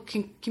local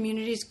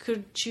communities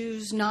could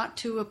choose not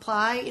to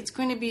apply. It's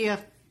going to be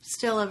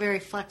still a very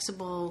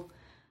flexible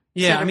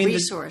set of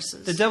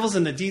resources. The devil's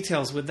in the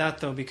details with that,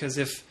 though, because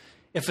if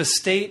a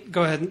state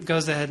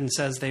goes ahead and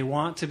says they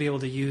want to be able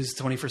to use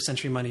 21st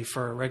century money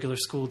for a regular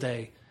school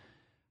day,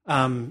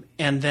 and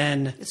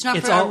then it's not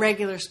for a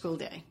regular school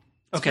day.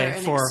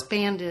 It's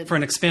for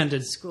an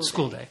expanded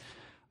school day.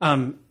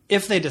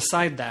 If they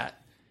decide that,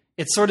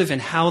 it's sort of in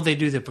how they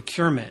do the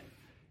procurement.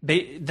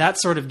 That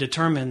sort of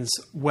determines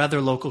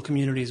whether local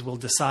communities will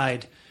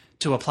decide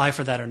to apply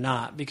for that or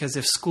not. Because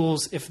if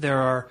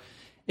the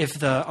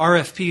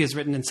RFP is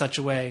written in such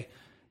a way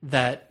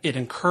that it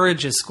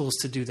encourages schools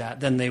to do that,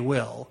 then they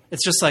will.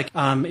 It's just like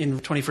in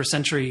 21st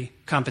century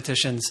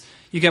competitions,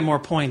 you get more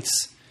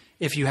points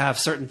if you have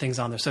certain things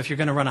on there. So if you're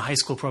going to run a high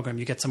school program,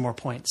 you get some more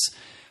points.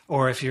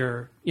 Or if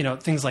you're,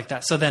 things like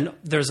that. So then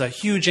there's a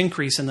huge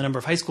increase in the number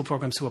of high school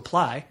programs who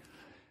apply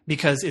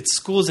because it's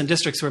schools and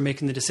districts who are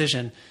making the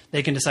decision.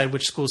 They can decide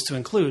which schools to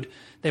include.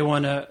 They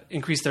want to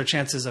increase their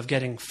chances of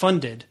getting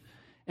funded.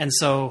 And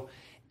so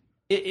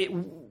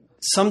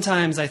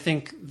sometimes I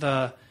think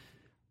the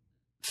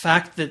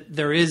fact that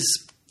there is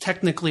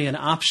technically an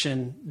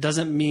option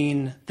doesn't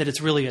mean that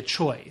it's really a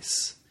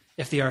choice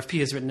if the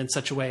RFP is written in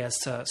such a way as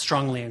to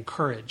strongly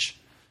encourage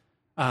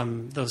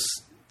those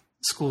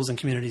schools and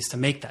communities to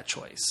make that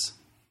choice.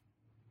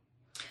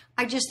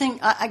 I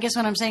guess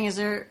what I'm saying is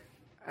there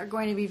are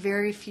going to be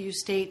very few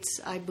states,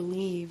 I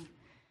believe,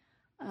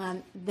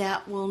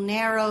 that will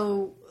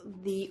narrow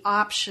the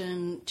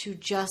option to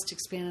just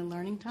expanded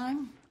learning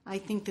time. I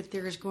think that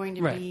there is going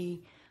to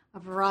be a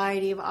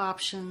variety of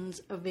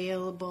options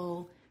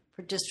available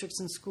for districts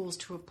and schools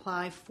to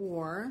apply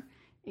for.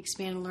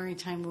 Expanded learning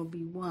time will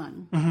be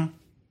one.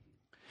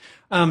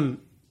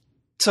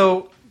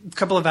 So a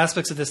couple of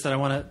aspects of this that I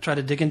want to try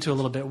to dig into a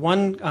little bit.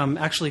 One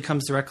actually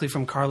comes directly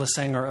from Carla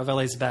Sanger of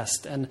LA's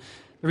Best. And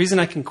the reason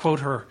I can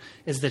quote her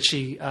is that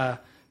she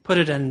put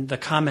it in the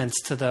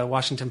comments to the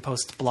Washington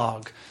Post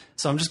blog.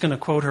 So I'm just going to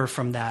quote her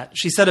from that.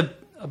 She said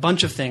a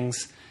bunch of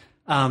things,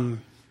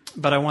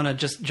 but I want to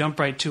just jump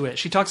right to it.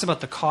 She talks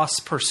about the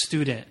cost per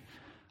student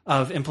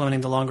of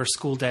implementing the longer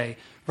school day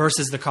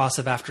versus the cost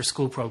of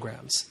after-school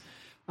programs.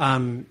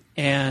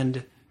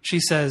 And she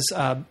says,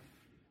 where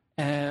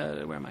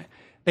am I?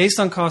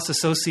 Based on costs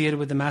associated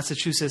with the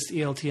Massachusetts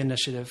ELT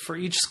initiative, for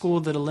each school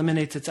that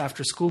eliminates its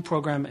after-school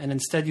program and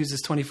instead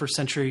uses 21st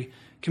Century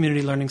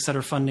Community Learning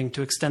Center funding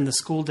to extend the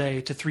school day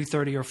to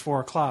 3:30 or 4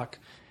 o'clock,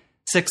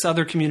 6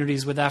 other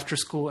communities with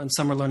after-school and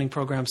summer learning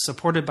programs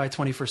supported by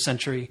 21st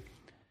Century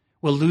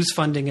will lose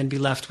funding and be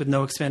left with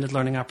no expanded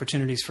learning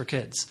opportunities for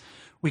kids.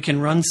 We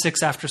can run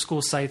 6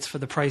 after-school sites for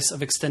the price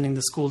of extending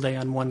the school day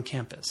on one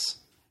campus.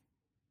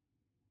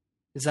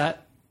 Is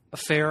that a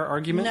fair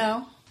argument?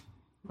 No.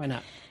 Why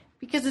not?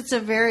 Because it's a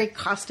very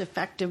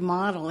cost-effective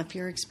model if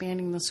you're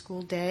expanding the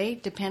school day,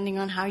 depending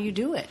on how you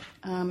do it.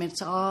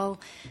 It's all,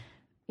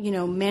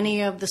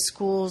 many of the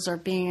schools are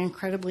being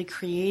incredibly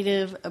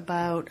creative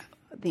about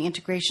the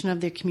integration of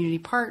their community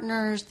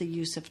partners, the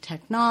use of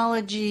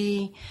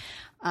technology,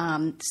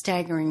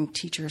 staggering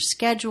teacher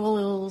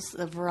schedules,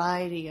 a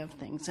variety of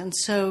things. And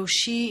so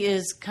she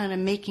is kind of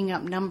making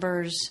up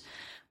numbers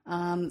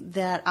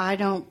that I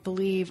don't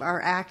believe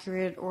are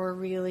accurate or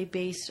really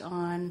based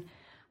on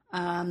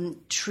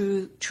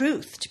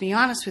truth, to be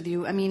honest with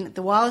you. I mean,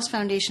 the Wallace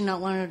Foundation not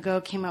long ago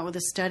came out with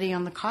a study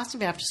on the cost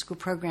of after-school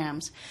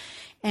programs,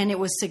 and it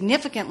was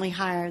significantly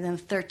higher than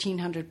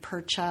 $1,300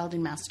 per child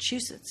in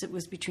Massachusetts. It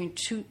was between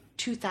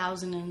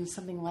 $2,000 and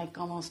something like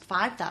almost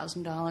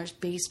 $5,000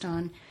 based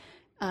on,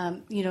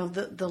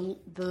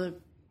 the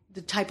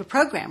type of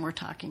program we're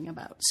talking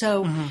about.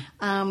 So,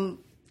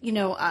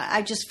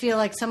 I just feel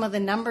like some of the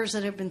numbers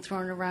that have been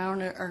thrown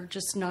around are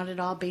just not at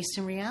all based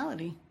in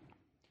reality.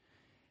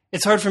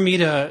 It's hard for me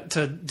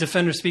to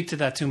defend or speak to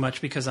that too much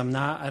because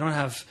I don't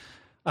have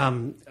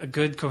a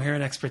good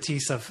coherent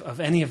expertise of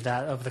any of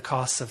that, of the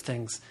costs of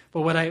things.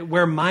 But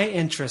where my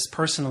interest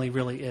personally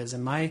really is,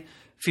 and my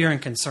fear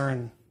and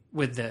concern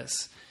with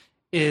this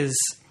is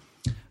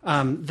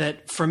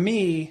that for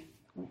me,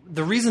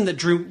 the reason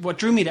what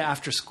drew me to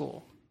after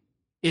school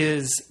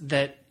is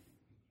that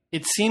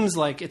it seems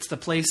like it's the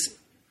place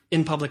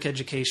in public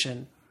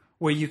education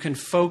where you can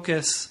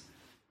focus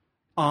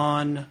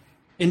on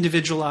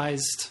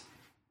individualized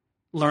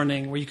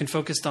learning, where you can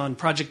focus on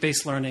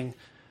project-based learning,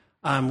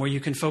 where you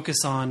can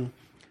focus on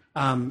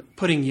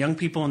putting young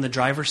people in the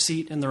driver's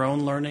seat in their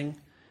own learning,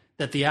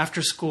 that the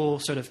after-school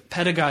sort of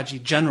pedagogy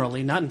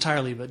generally, not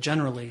entirely, but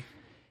generally,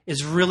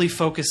 is really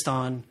focused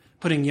on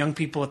putting young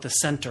people at the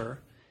center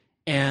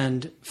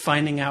and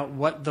finding out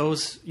what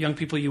those young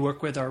people you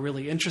work with are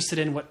really interested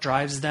in, what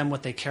drives them,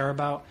 what they care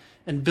about,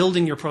 and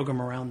building your program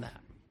around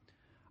that.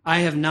 I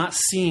have not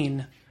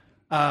seen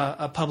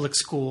a public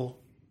school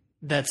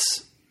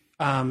that's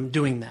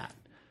doing that.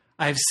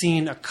 I've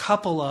seen a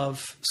couple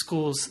of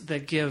schools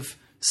that give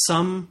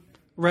some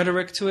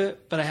rhetoric to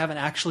it, but I haven't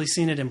actually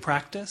seen it in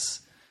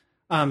practice.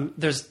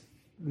 There's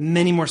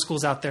many more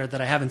schools out there that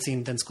I haven't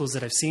seen than schools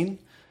that I've seen,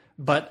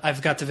 but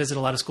I've got to visit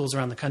a lot of schools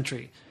around the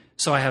country.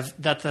 So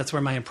that's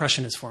where my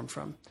impression is formed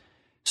from.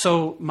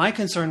 So my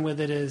concern with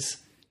it is,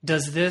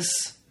 does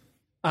this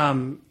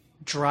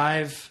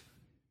drive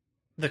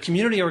the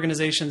community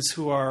organizations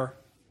who are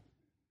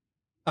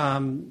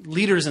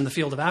leaders in the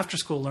field of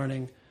after-school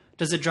learning,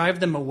 does it drive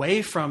them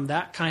away from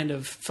that kind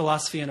of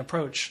philosophy and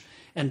approach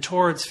and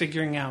towards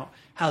figuring out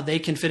how they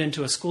can fit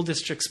into a school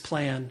district's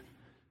plan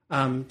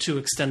to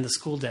extend the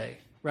school day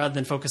rather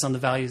than focus on the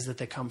values that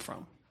they come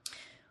from?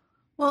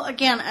 Well,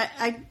 again,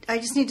 I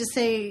just need to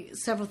say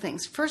several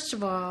things. First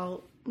of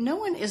all, no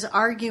one is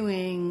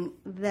arguing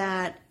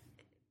that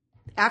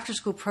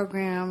after-school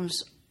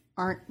programs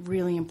aren't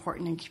really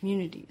important in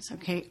communities,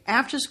 okay?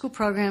 After-school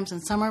programs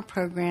and summer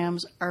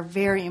programs are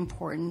very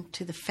important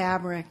to the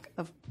fabric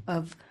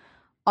of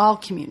all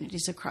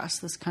communities across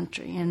this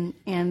country,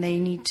 and they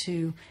need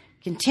to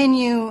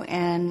continue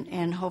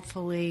and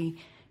hopefully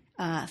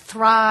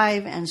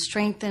thrive and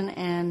strengthen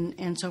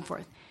and so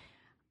forth.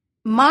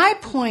 My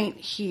point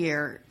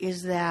here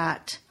is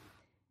that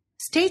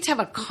states have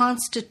a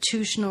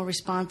constitutional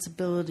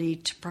responsibility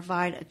to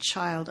provide a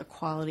child a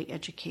quality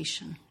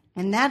education.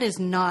 And that is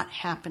not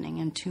happening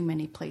in too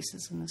many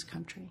places in this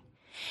country.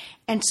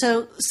 And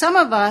so some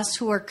of us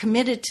who are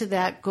committed to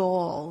that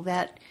goal,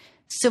 that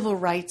civil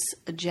rights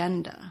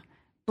agenda,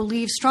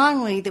 believe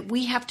strongly that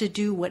we have to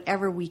do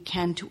whatever we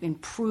can to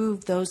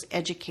improve those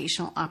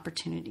educational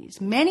opportunities.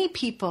 Many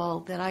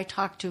people that I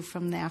talk to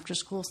from the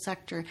after-school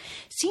sector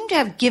seem to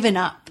have given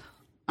up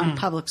on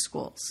public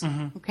schools,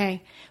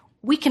 okay?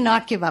 We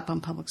cannot give up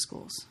on public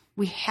schools.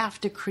 We have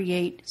to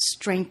create,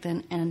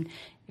 strengthen, and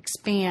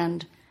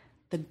expand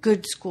the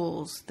good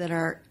schools that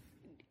are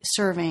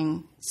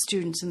serving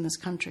students in this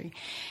country.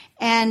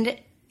 And,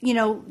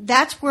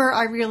 that's where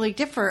I really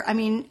differ. I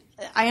mean,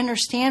 I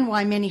understand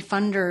why many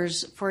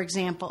funders, for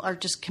example, are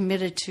just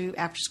committed to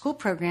after-school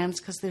programs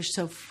because they're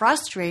so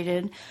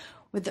frustrated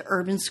with the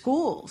urban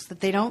schools that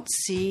they don't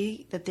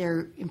see that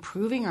they're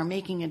improving or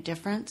making a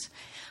difference.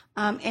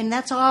 And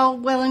that's all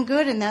well and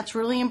good, and that's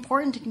really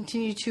important to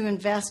continue to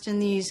invest in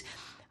these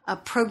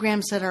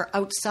programs that are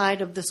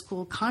outside of the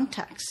school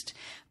context.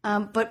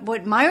 But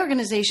what my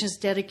organization is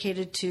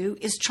dedicated to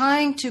is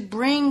trying to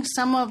bring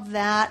some of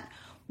that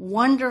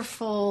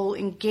wonderful,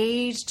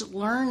 engaged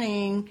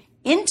learning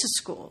into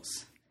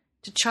schools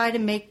to try to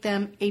make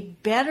them a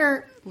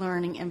better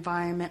learning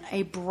environment,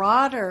 a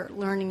broader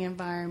learning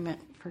environment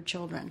for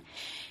children.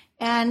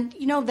 And,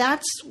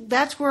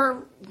 that's where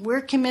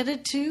we're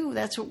committed to.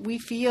 That's what we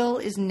feel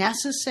is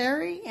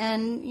necessary.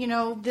 And,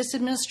 this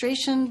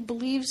administration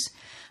believes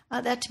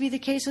that to be the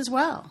case as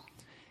well.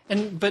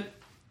 But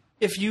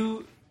if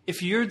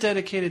you're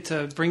dedicated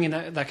to bringing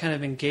that kind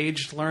of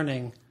engaged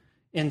learning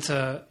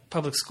into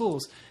public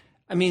schools,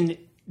 I mean,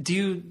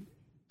 do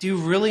you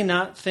really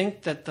not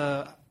think that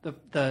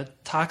the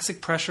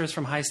toxic pressures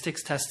from high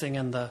stakes testing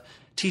and the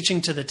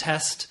teaching to the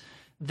test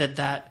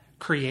that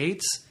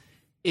creates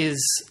is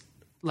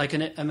like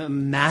a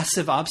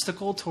massive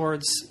obstacle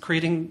towards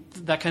creating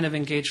that kind of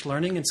engaged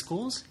learning in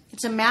schools?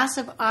 It's a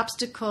massive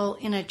obstacle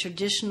in a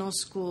traditional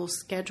school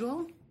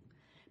schedule,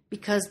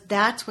 because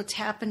that's what's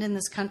happened in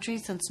this country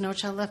since No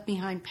Child Left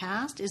Behind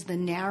passed, is the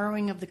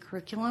narrowing of the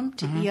curriculum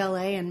to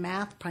ELA and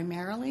math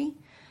primarily,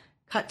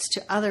 cuts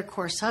to other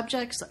core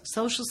subjects like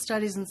social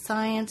studies and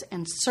science,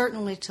 and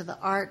certainly to the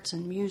arts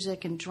and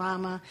music and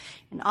drama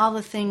and all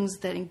the things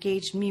that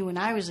engaged me when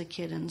I was a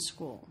kid in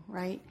school,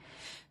 right?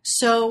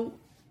 So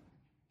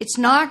it's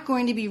not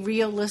going to be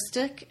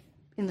realistic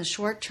in the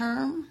short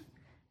term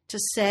to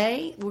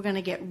say we're going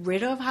to get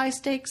rid of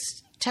high-stakes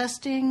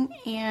testing,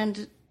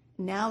 and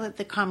now that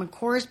the Common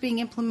Core is being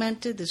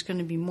implemented, there's going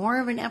to be more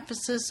of an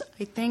emphasis,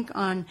 I think,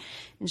 on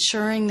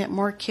ensuring that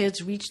more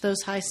kids reach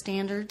those high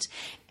standards.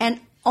 And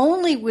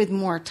only with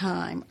more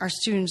time are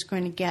students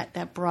going to get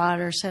that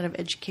broader set of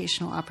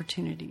educational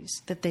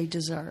opportunities that they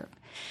deserve.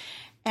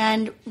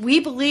 And we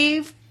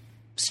believe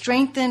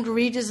strengthened,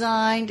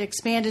 redesigned,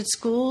 expanded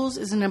schools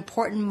is an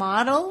important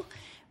model,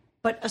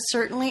 but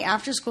certainly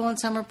after-school and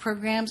summer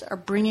programs are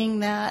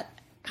bringing that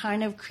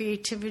kind of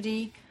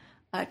creativity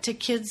to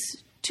kids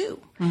too.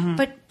 Mm-hmm.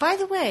 But by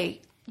the way,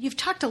 you've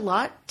talked a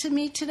lot to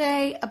me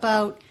today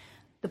about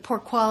the poor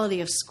quality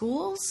of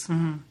schools.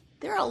 Mm-hmm.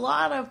 There are a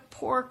lot of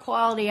poor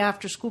quality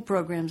after-school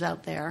programs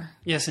out there.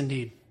 Yes,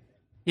 indeed.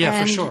 Yeah,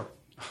 and, for sure.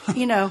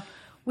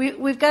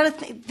 We've got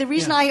to. The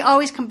reason I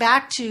always come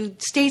back to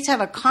states have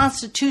a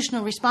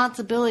constitutional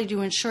responsibility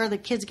to ensure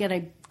that kids get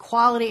a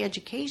quality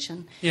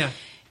education. Yeah.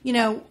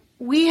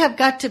 We have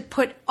got to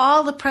put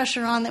all the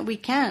pressure on that we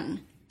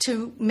can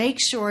to make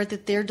sure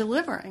that they're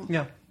delivering.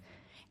 Yeah.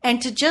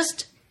 And to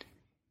just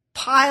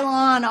pile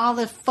on all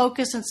the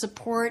focus and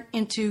support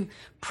into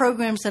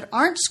programs that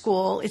aren't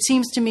school, it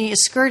seems to me,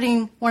 is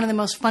skirting one of the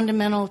most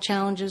fundamental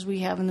challenges we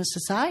have in the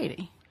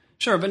society.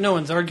 Sure, but no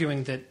one's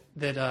arguing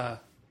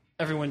that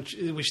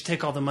we should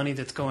take all the money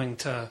that's going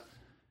to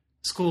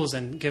schools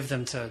and give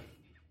them to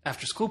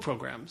after-school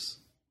programs.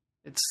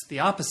 It's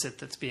the opposite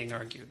that's being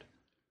argued.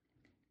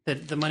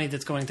 That the money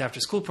that's going to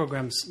after-school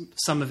programs,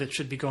 some of it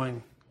should be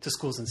going to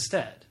schools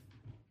instead.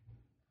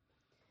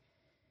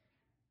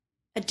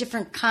 A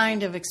different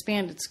kind of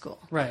expanded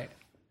school. Right.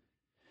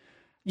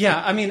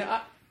 Yeah, I mean,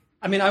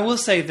 I will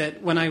say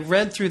that when I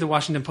read through the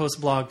Washington Post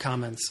blog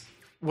comments,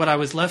 what I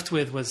was left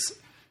with was,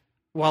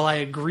 while I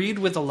agreed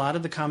with a lot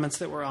of the comments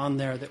that were on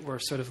there that were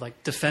sort of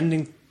like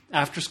defending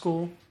after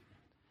school,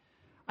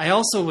 I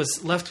also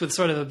was left with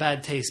sort of a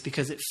bad taste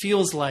because it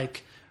feels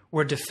like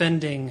we're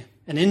defending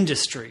an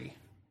industry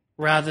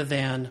rather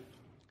than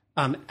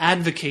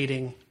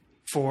advocating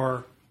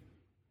for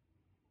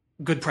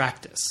good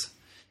practice.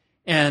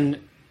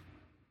 And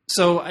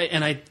so,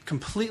 I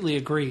completely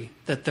agree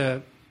that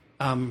the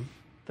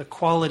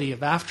quality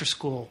of after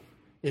school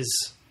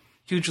is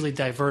hugely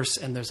diverse,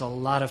 and there's a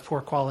lot of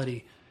poor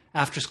quality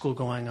after school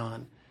going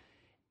on.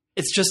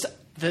 It's just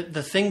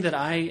the thing that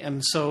I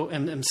am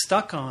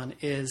stuck on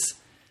is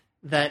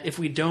that if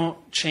we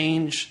don't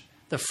change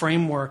the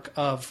framework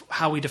of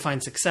how we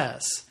define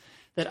success,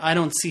 that I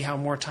don't see how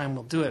more time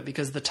will do it,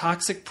 because the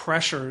toxic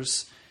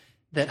pressures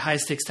that high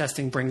stakes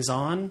testing brings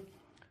on,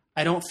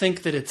 I don't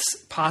think that it's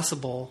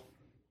possible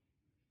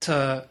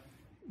to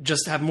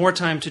just have more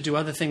time to do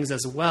other things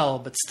as well,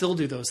 but still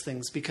do those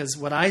things. Because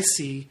what I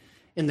see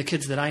in the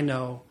kids that I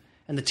know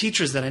and the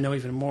teachers that I know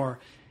even more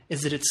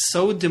is that it's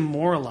so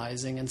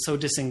demoralizing and so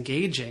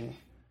disengaging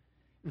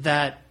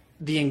that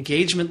the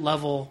engagement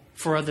level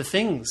for other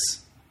things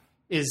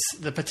is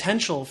the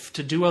potential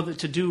to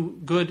do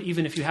good,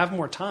 even if you have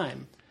more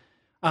time,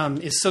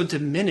 is so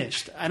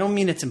diminished. I don't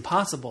mean it's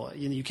impossible.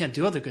 You can't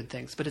do other good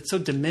things, but it's so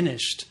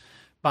diminished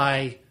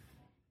by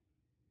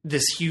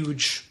this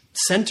huge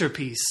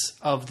centerpiece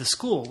of the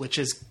school, which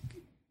is,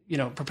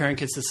 preparing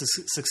kids to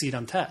succeed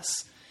on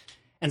tests.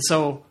 And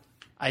so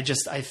I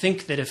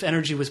think that if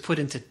energy was put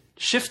into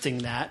shifting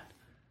that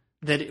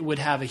it would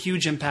have a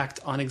huge impact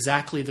on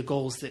exactly the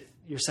goals that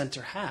your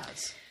center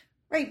has.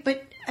 Right,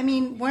 but I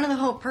mean, one of the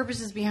whole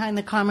purposes behind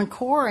the Common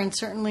Core, and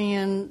certainly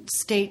in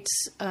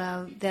states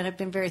that have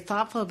been very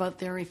thoughtful about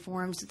their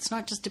reforms, it's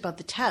not just about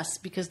the tests,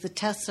 because the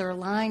tests are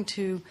aligned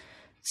to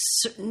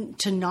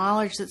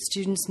knowledge that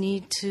students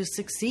need to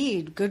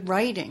succeed, good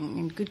writing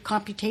and good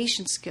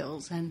computation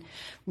skills and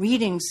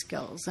reading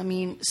skills. I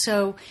mean,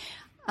 so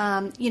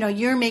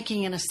you're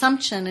making an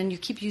assumption, and you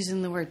keep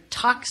using the word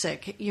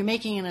toxic. You're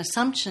making an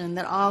assumption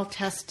that all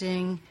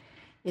testing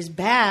is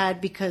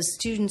bad because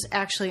students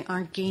actually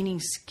aren't gaining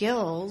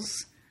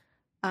skills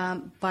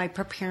by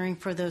preparing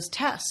for those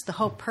tests. The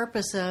whole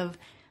purpose of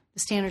the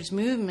standards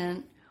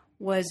movement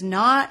was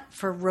not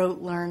for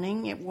rote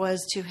learning. It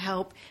was to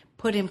help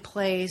put in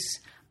place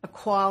a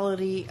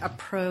quality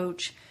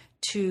approach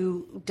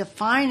to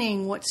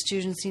defining what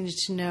students needed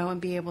to know and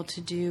be able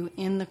to do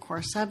in the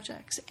core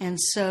subjects. And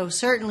so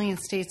certainly in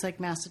states like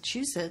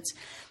Massachusetts,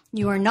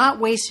 you are not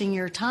wasting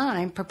your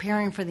time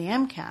preparing for the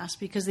MCAS,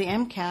 because the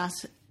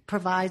MCAS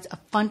provides a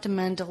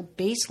fundamental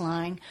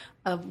baseline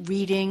of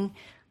reading,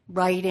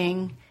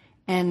 writing,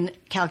 and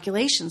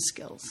calculation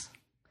skills.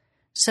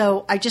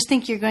 So I just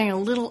think you're going a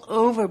little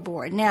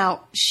overboard.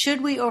 Now,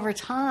 should we over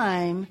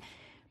time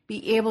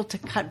be able to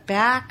cut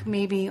back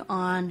maybe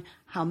on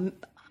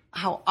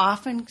how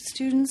often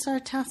students are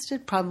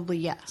tested? Probably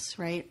yes,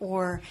 right?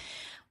 Or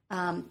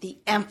the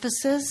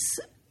emphasis?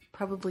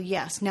 Probably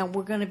yes. Now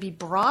we're going to be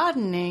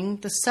broadening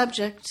the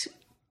subject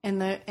and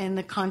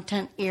the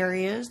content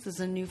areas. There's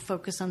a new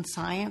focus on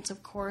science,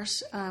 of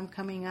course,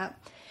 coming up.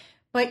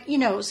 But,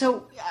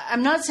 so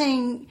I'm not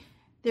saying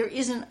there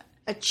isn't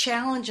a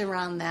challenge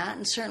around that.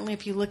 And certainly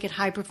if you look at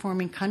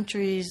high-performing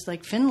countries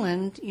like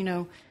Finland,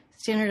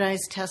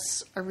 standardized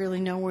tests are really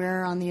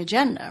nowhere on the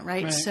agenda,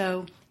 right?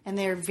 So, and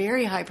they're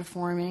very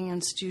high-performing,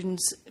 and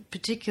students,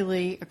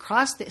 particularly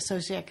across the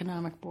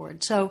socioeconomic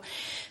board. So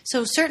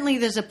certainly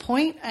there's a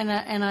point, and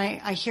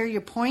I hear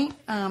your point,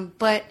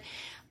 but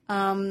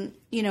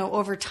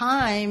over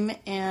time,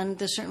 and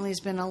there certainly has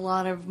been a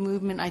lot of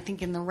movement, I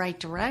think, in the right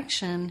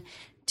direction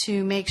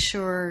to make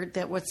sure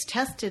that what's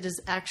tested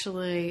is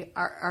actually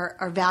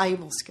our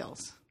valuable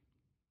skills.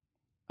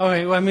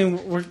 Okay,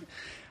 well,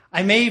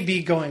 I may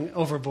be going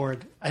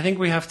overboard. I think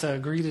we have to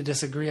agree to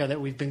disagree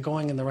that we've been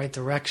going in the right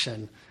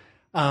direction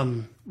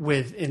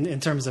in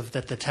terms of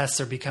that the tests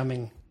are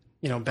becoming,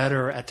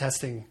 better at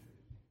testing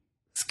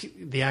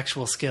the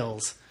actual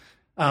skills.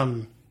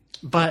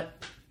 But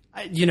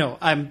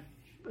I'm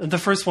the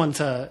first one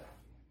to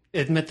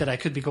admit that I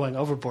could be going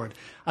overboard.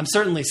 I'm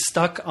certainly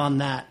stuck on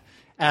that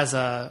as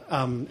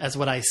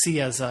what I see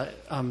as a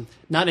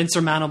not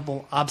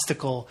insurmountable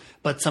obstacle,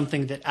 but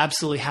something that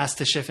absolutely has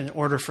to shift in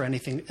order for any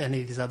of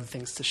these other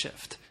things to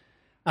shift.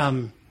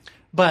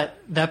 But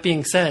that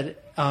being said,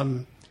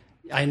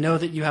 I know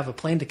that you have a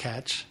plane to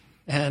catch,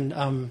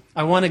 and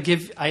I want to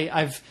give.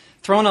 I've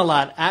thrown a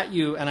lot at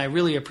you, and I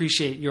really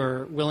appreciate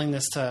your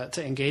willingness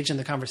to engage in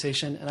the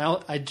conversation. And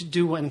I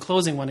do, in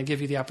closing, want to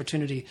give you the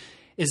opportunity.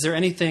 Is there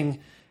anything?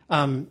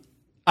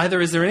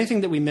 Either is there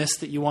anything that we missed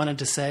that you wanted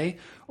to say,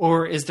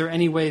 or is there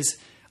any ways?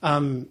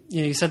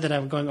 You said that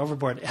I'm going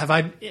overboard.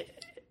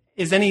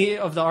 Is any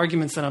of the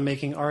arguments that I'm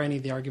making,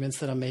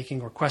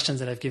 or questions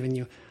that I've given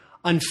you,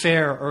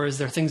 unfair, or is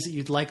there things that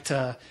you'd like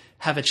to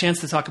have a chance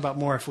to talk about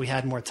more if we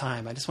had more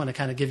time? I just want to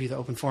kind of give you the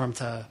open forum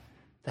to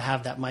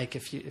have that mic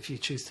if you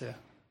choose to.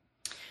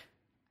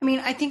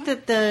 I think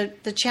that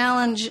the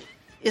challenge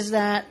is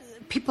that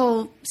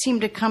people seem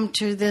to come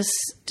to this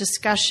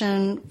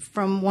discussion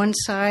from one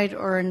side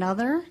or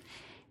another,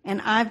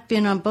 and I've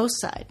been on both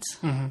sides.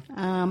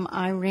 Mm-hmm.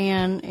 I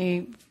ran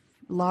a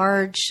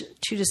large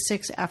 2 to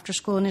 6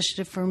 after-school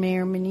initiative for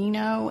Mayor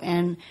Menino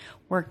and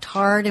worked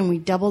hard, and we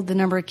doubled the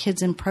number of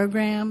kids in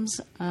programs,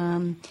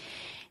 and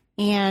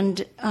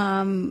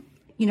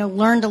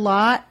learned a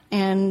lot,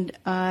 and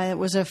it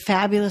was a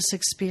fabulous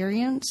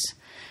experience.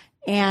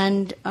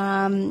 And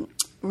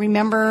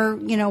remember,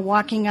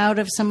 walking out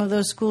of some of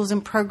those schools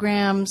and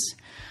programs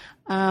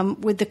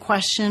with the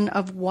question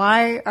of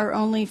why are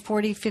only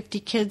 40, 50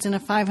 kids in a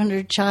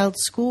 500-child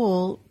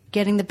school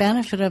getting the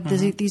benefit of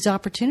these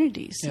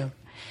opportunities? Yeah.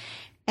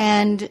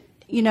 And,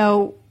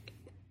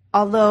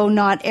 although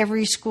not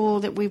every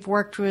school that we've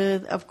worked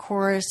with, of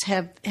course,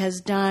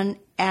 has done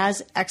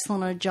as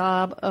excellent a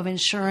job of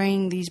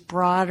ensuring these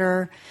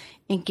broader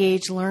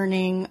engaged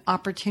learning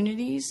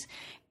opportunities,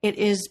 it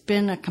has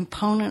been a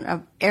component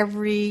of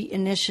every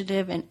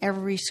initiative and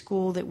every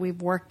school that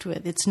we've worked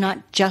with. It's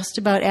not just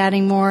about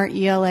adding more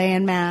ELA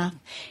and math.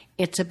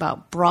 It's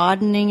about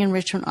broadening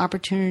enrichment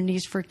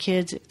opportunities for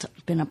kids. It's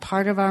been a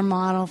part of our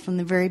model from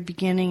the very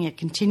beginning. It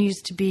continues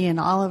to be in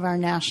all of our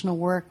national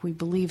work. We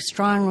believe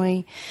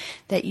strongly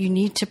that you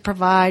need to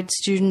provide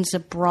students a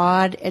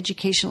broad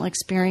educational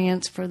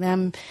experience for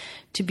them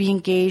to be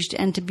engaged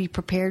and to be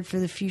prepared for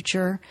the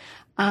future.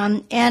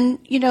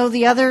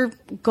 The other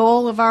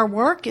goal of our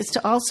work is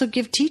to also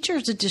give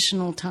teachers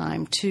additional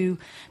time to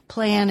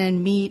plan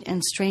and meet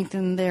and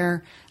strengthen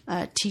their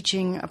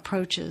teaching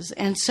approaches.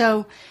 And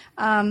so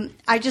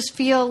I just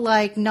feel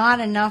like not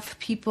enough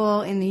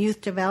people in the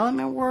youth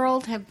development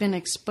world have been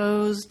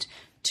exposed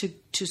to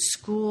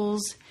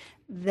schools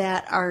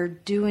that are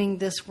doing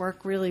this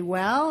work really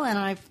well, and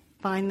I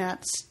find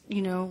that's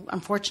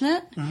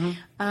unfortunate,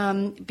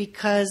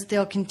 because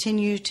they'll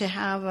continue to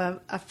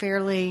have a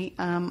fairly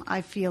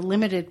I feel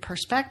limited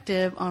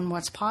perspective on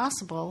what's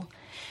possible.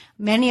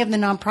 many of the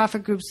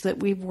nonprofit groups that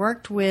we've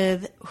worked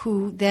with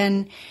who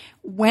then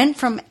went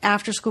from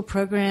after-school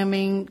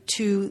programming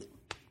to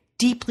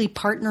deeply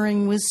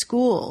partnering with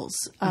schools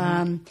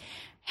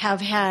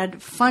have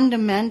had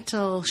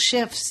fundamental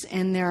shifts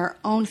in their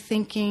own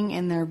thinking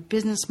and their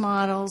business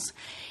models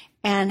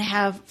and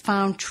have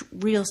found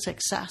real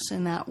success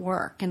in that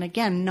work. And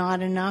again,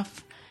 not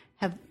enough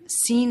have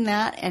seen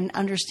that and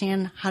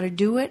understand how to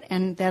do it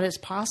and that it's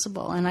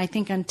possible. And I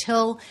think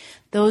until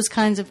those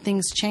kinds of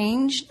things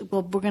change,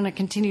 well, we're going to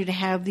continue to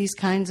have these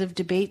kinds of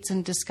debates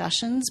and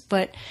discussions.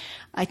 But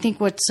I think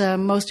what's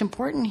most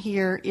important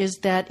here is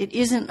that it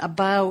isn't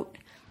about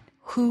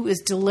who is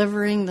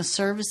delivering the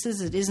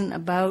services. It isn't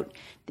about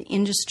the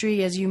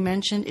industry, as you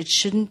mentioned. It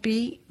shouldn't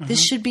be.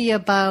 This should be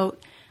about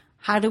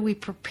how do we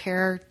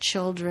prepare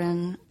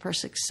children for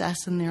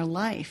success in their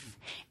life.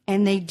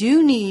 And they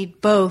do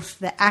need both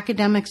the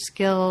academic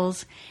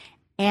skills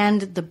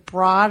and the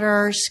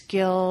broader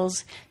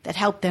skills that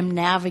help them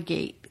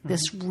navigate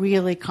this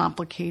really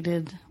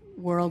complicated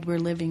world we're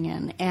living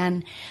in.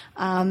 And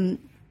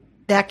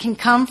that can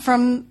come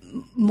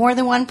from more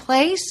than one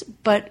place,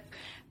 but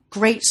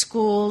great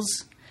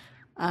schools,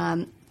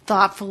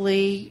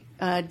 thoughtfully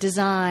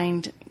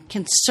designed,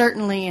 can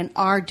certainly and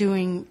are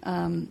doing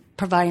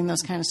providing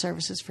those kind of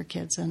services for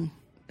kids, and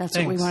that's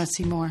what we want to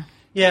see more.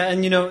 Yeah,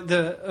 and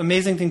the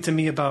amazing thing to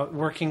me about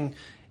working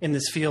in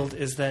this field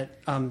is that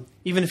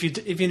even if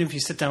you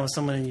sit down with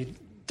someone and you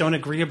don't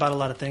agree about a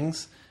lot of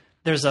things,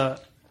 there's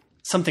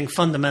something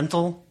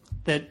fundamental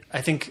that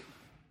I think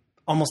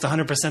almost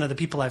 100% of the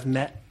people I've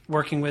met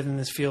working with in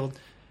this field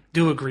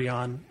do agree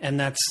on, and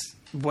that's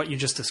what you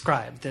just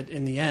described. That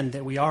in the end,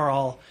 that we are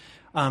all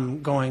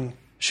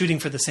shooting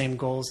for the same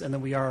goals, and that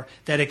we are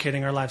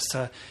dedicating our lives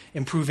to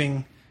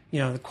improving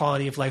the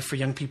quality of life for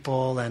young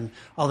people and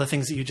all the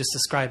things that you just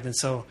described. And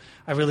so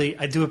I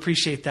do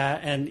appreciate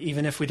that. And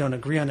even if we don't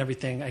agree on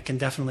everything, I can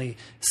definitely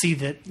see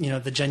that,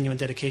 the genuine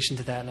dedication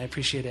to that. And I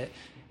appreciate it.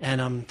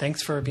 And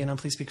thanks for being on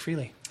Please Speak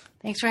Freely.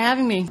 Thanks for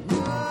having me.